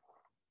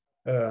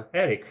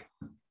 Eric.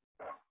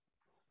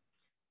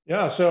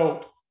 Yeah,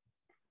 so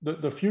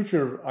the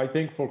future, I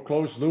think, for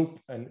closed loop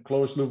and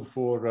closed loop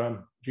for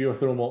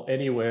geothermal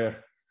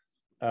anywhere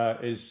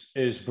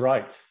is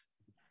bright.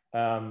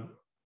 I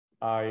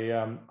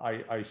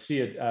see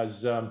it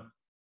as, so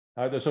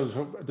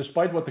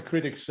despite what the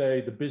critics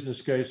say, the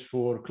business case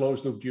for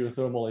closed loop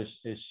geothermal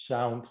is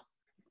sound.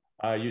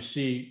 You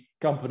see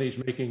companies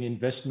making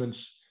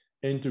investments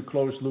into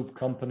closed loop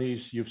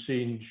companies. You've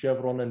seen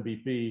Chevron and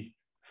BP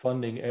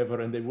funding ever,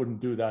 and they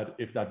wouldn't do that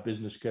if that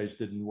business case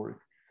didn't work.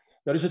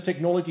 There is a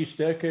technology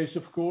staircase,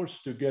 of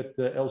course, to get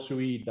the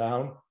LCOE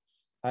down,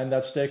 and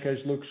that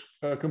staircase looks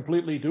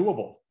completely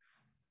doable,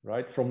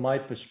 right? From my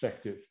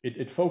perspective,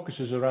 it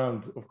focuses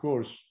around, of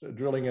course,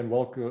 drilling and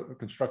well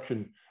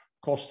construction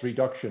cost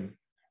reduction,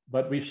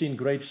 but we've seen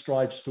great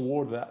strides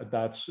toward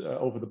that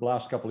over the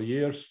last couple of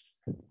years,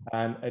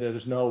 and there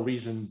is no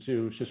reason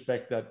to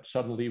suspect that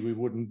suddenly we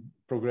wouldn't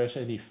progress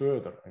any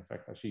further. In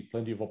fact, I see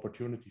plenty of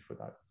opportunity for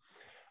that.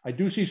 I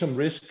do see some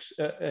risks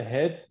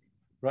ahead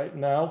right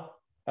now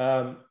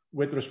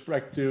with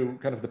respect to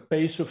kind of the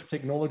pace of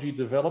technology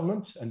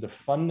development and the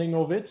funding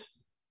of it.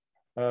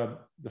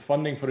 The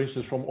funding, for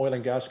instance, from oil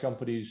and gas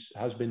companies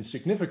has been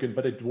significant,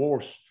 but it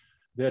dwarfs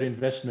their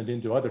investment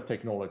into other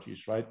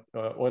technologies, right?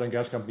 Oil and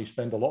gas companies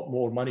spend a lot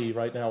more money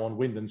right now on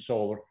wind and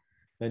solar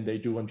than they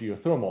do on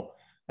geothermal.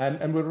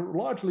 And we're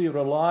largely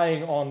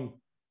relying on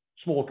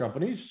small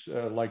companies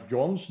like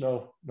John's,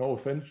 no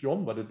offense,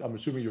 John, but I'm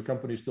assuming your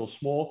company is still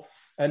small.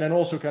 And then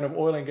also kind of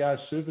oil and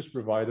gas service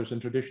providers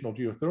and traditional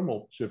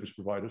geothermal service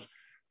providers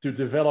to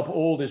develop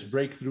all this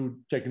breakthrough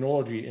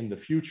technology in the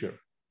future,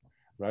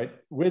 right?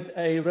 With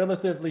a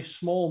relatively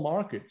small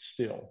market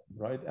still,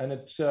 right? And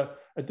it's a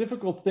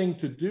difficult thing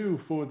to do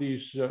for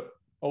these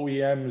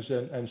OEMs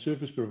and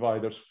service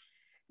providers.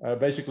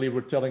 Basically,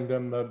 we're telling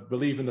them,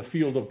 believe in the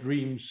field of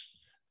dreams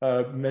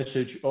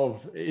message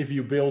of if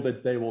you build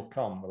it, they will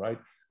come, right?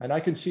 And I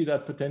can see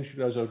that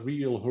potentially as a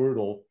real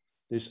hurdle,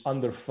 this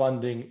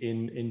underfunding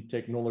in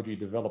technology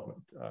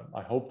development.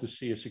 I hope to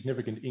see a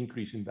significant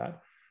increase in that.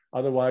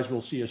 Otherwise,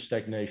 we'll see a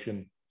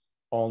stagnation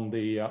on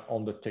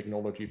the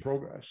technology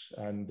progress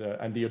and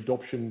the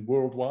adoption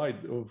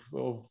worldwide of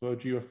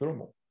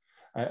geothermal,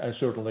 and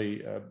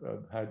certainly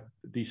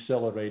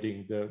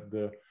decelerating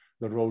the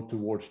road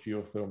towards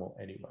geothermal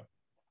anyway.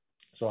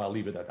 So I'll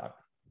leave it at that.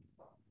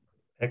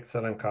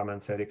 Excellent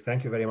comments, Eric.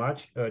 Thank you very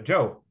much.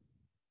 Joe.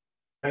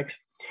 Thanks.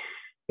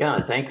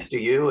 Yeah, thanks to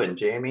you and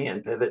Jamie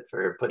and Pivot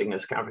for putting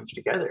this conference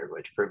together,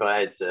 which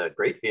provides a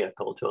great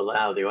vehicle to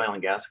allow the oil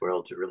and gas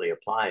world to really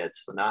apply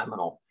its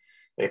phenomenal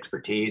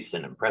expertise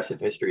and impressive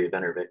history of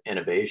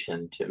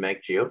innovation to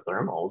make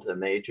geothermal the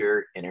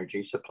major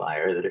energy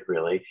supplier that it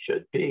really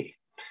should be.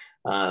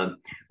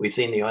 We've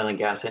seen the oil and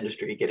gas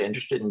industry get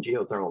interested in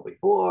geothermal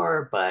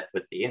before, but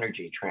with the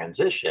energy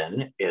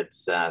transition,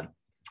 it's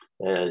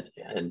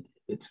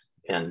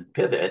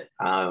Pivot,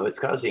 it's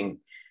causing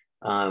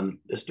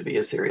this to be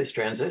a serious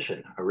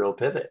transition, a real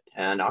pivot.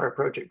 And our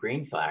approach at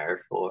Greenfire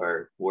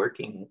for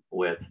working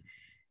with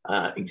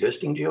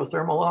existing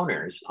geothermal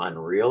owners on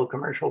real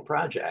commercial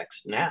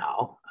projects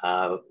now,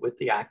 with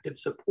the active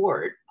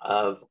support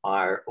of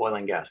our oil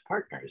and gas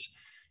partners,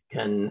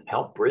 can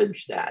help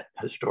bridge that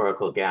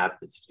historical gap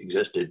that's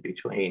existed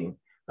between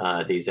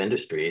these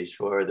industries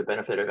for the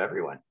benefit of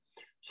everyone.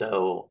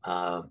 So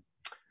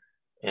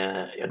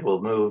it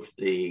will move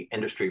the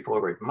industry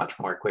forward much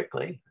more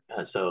quickly.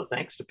 So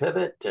thanks to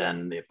Pivot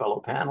and the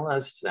fellow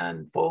panelists,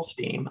 and full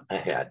steam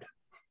ahead.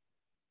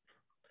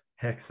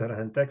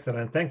 Excellent,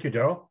 excellent. Thank you,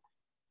 Joe.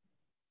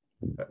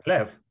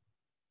 Lev.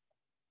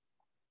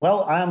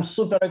 Well, I'm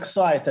super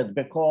excited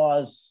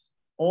because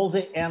all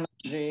the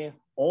energy,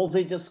 all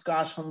the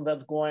discussion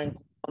that's going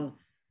on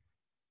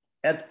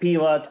at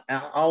Pivot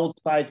and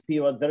outside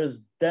Pivot, there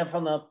is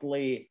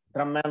definitely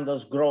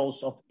tremendous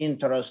growth of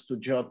interest to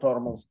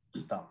geothermal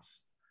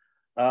systems.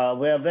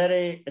 We are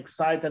very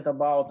excited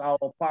about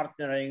our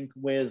partnering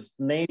with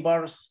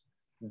neighbors.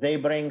 They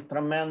bring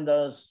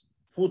tremendous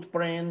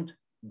footprint,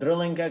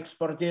 drilling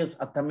expertise,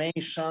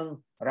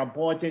 automation,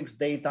 robotics,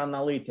 data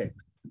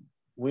analytics.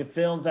 We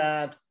feel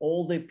that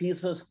all the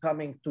pieces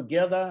coming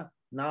together,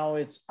 now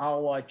it's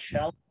our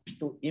challenge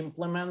to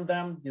implement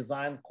them,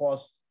 design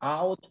costs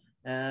out,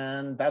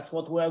 and that's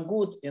what we are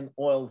good in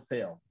oil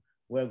field.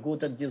 We're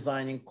good at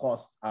designing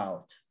costs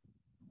out.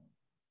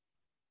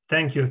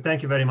 Thank you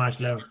very much,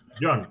 Lev.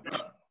 John.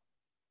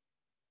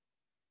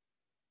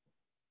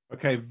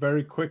 Okay,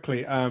 very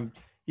quickly.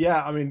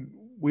 Yeah, I mean,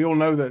 we all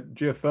know that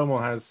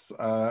geothermal has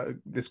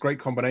this great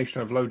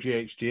combination of low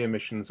GHG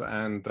emissions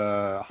and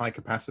high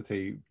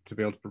capacity to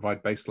be able to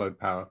provide baseload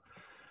power.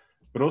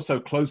 But also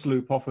closed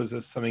loop offers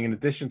us something in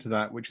addition to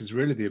that, which is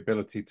really the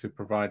ability to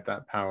provide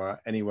that power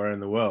anywhere in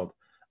the world,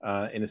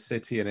 in a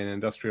city and in an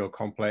industrial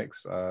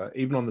complex,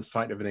 even on the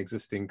site of an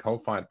existing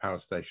coal-fired power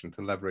station,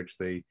 to leverage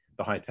the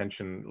high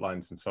tension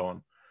lines and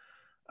so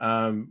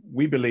on.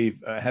 We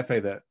believe at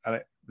HEFE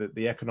that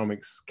the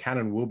economics can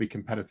and will be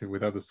competitive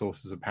with other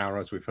sources of power,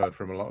 as we've heard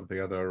from a lot of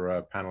the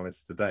other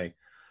panelists today.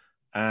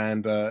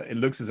 And it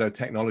looks as though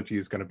technology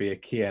is going to be a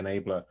key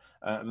enabler.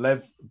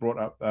 Lev brought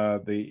up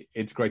the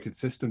integrated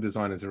system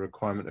design as a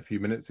requirement a few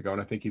minutes ago,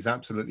 and I think he's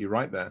absolutely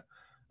right there.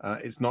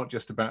 It's not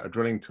just about a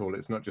drilling tool,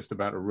 it's not just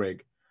about a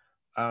rig.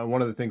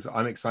 One of the things that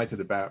I'm excited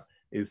about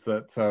is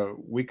that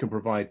we can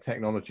provide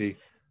technology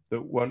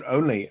that won't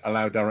only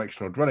allow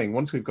directional drilling.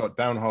 Once we've got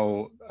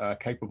downhole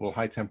capable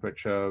high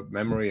temperature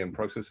memory and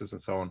processors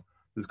and so on,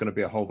 there's going to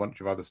be a whole bunch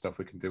of other stuff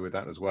we can do with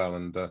that as well,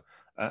 and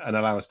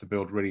allow us to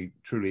build really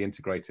truly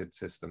integrated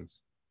systems.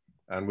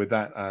 And with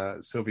that,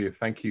 Sylvia,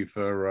 thank you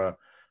for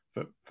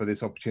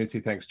this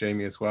opportunity. Thanks,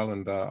 Jamie, as well,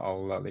 and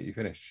I'll let you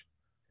finish.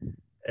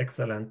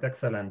 Excellent,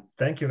 excellent.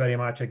 Thank you very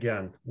much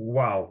again.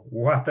 Wow,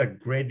 what a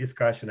great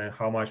discussion and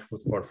how much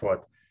food for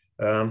thought.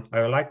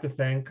 I would like to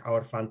thank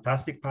our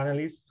fantastic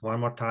panelists one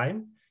more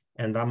time,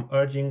 and I'm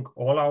urging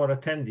all our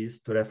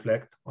attendees to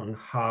reflect on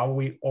how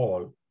we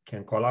all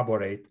can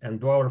collaborate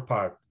and do our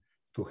part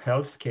to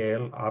help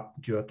scale up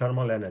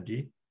geothermal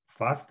energy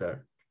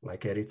faster,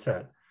 like Eric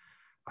said.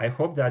 I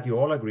hope that you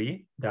all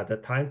agree that the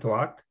time to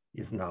act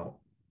is now.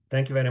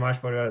 Thank you very much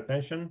for your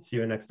attention. See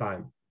you next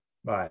time.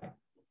 Bye.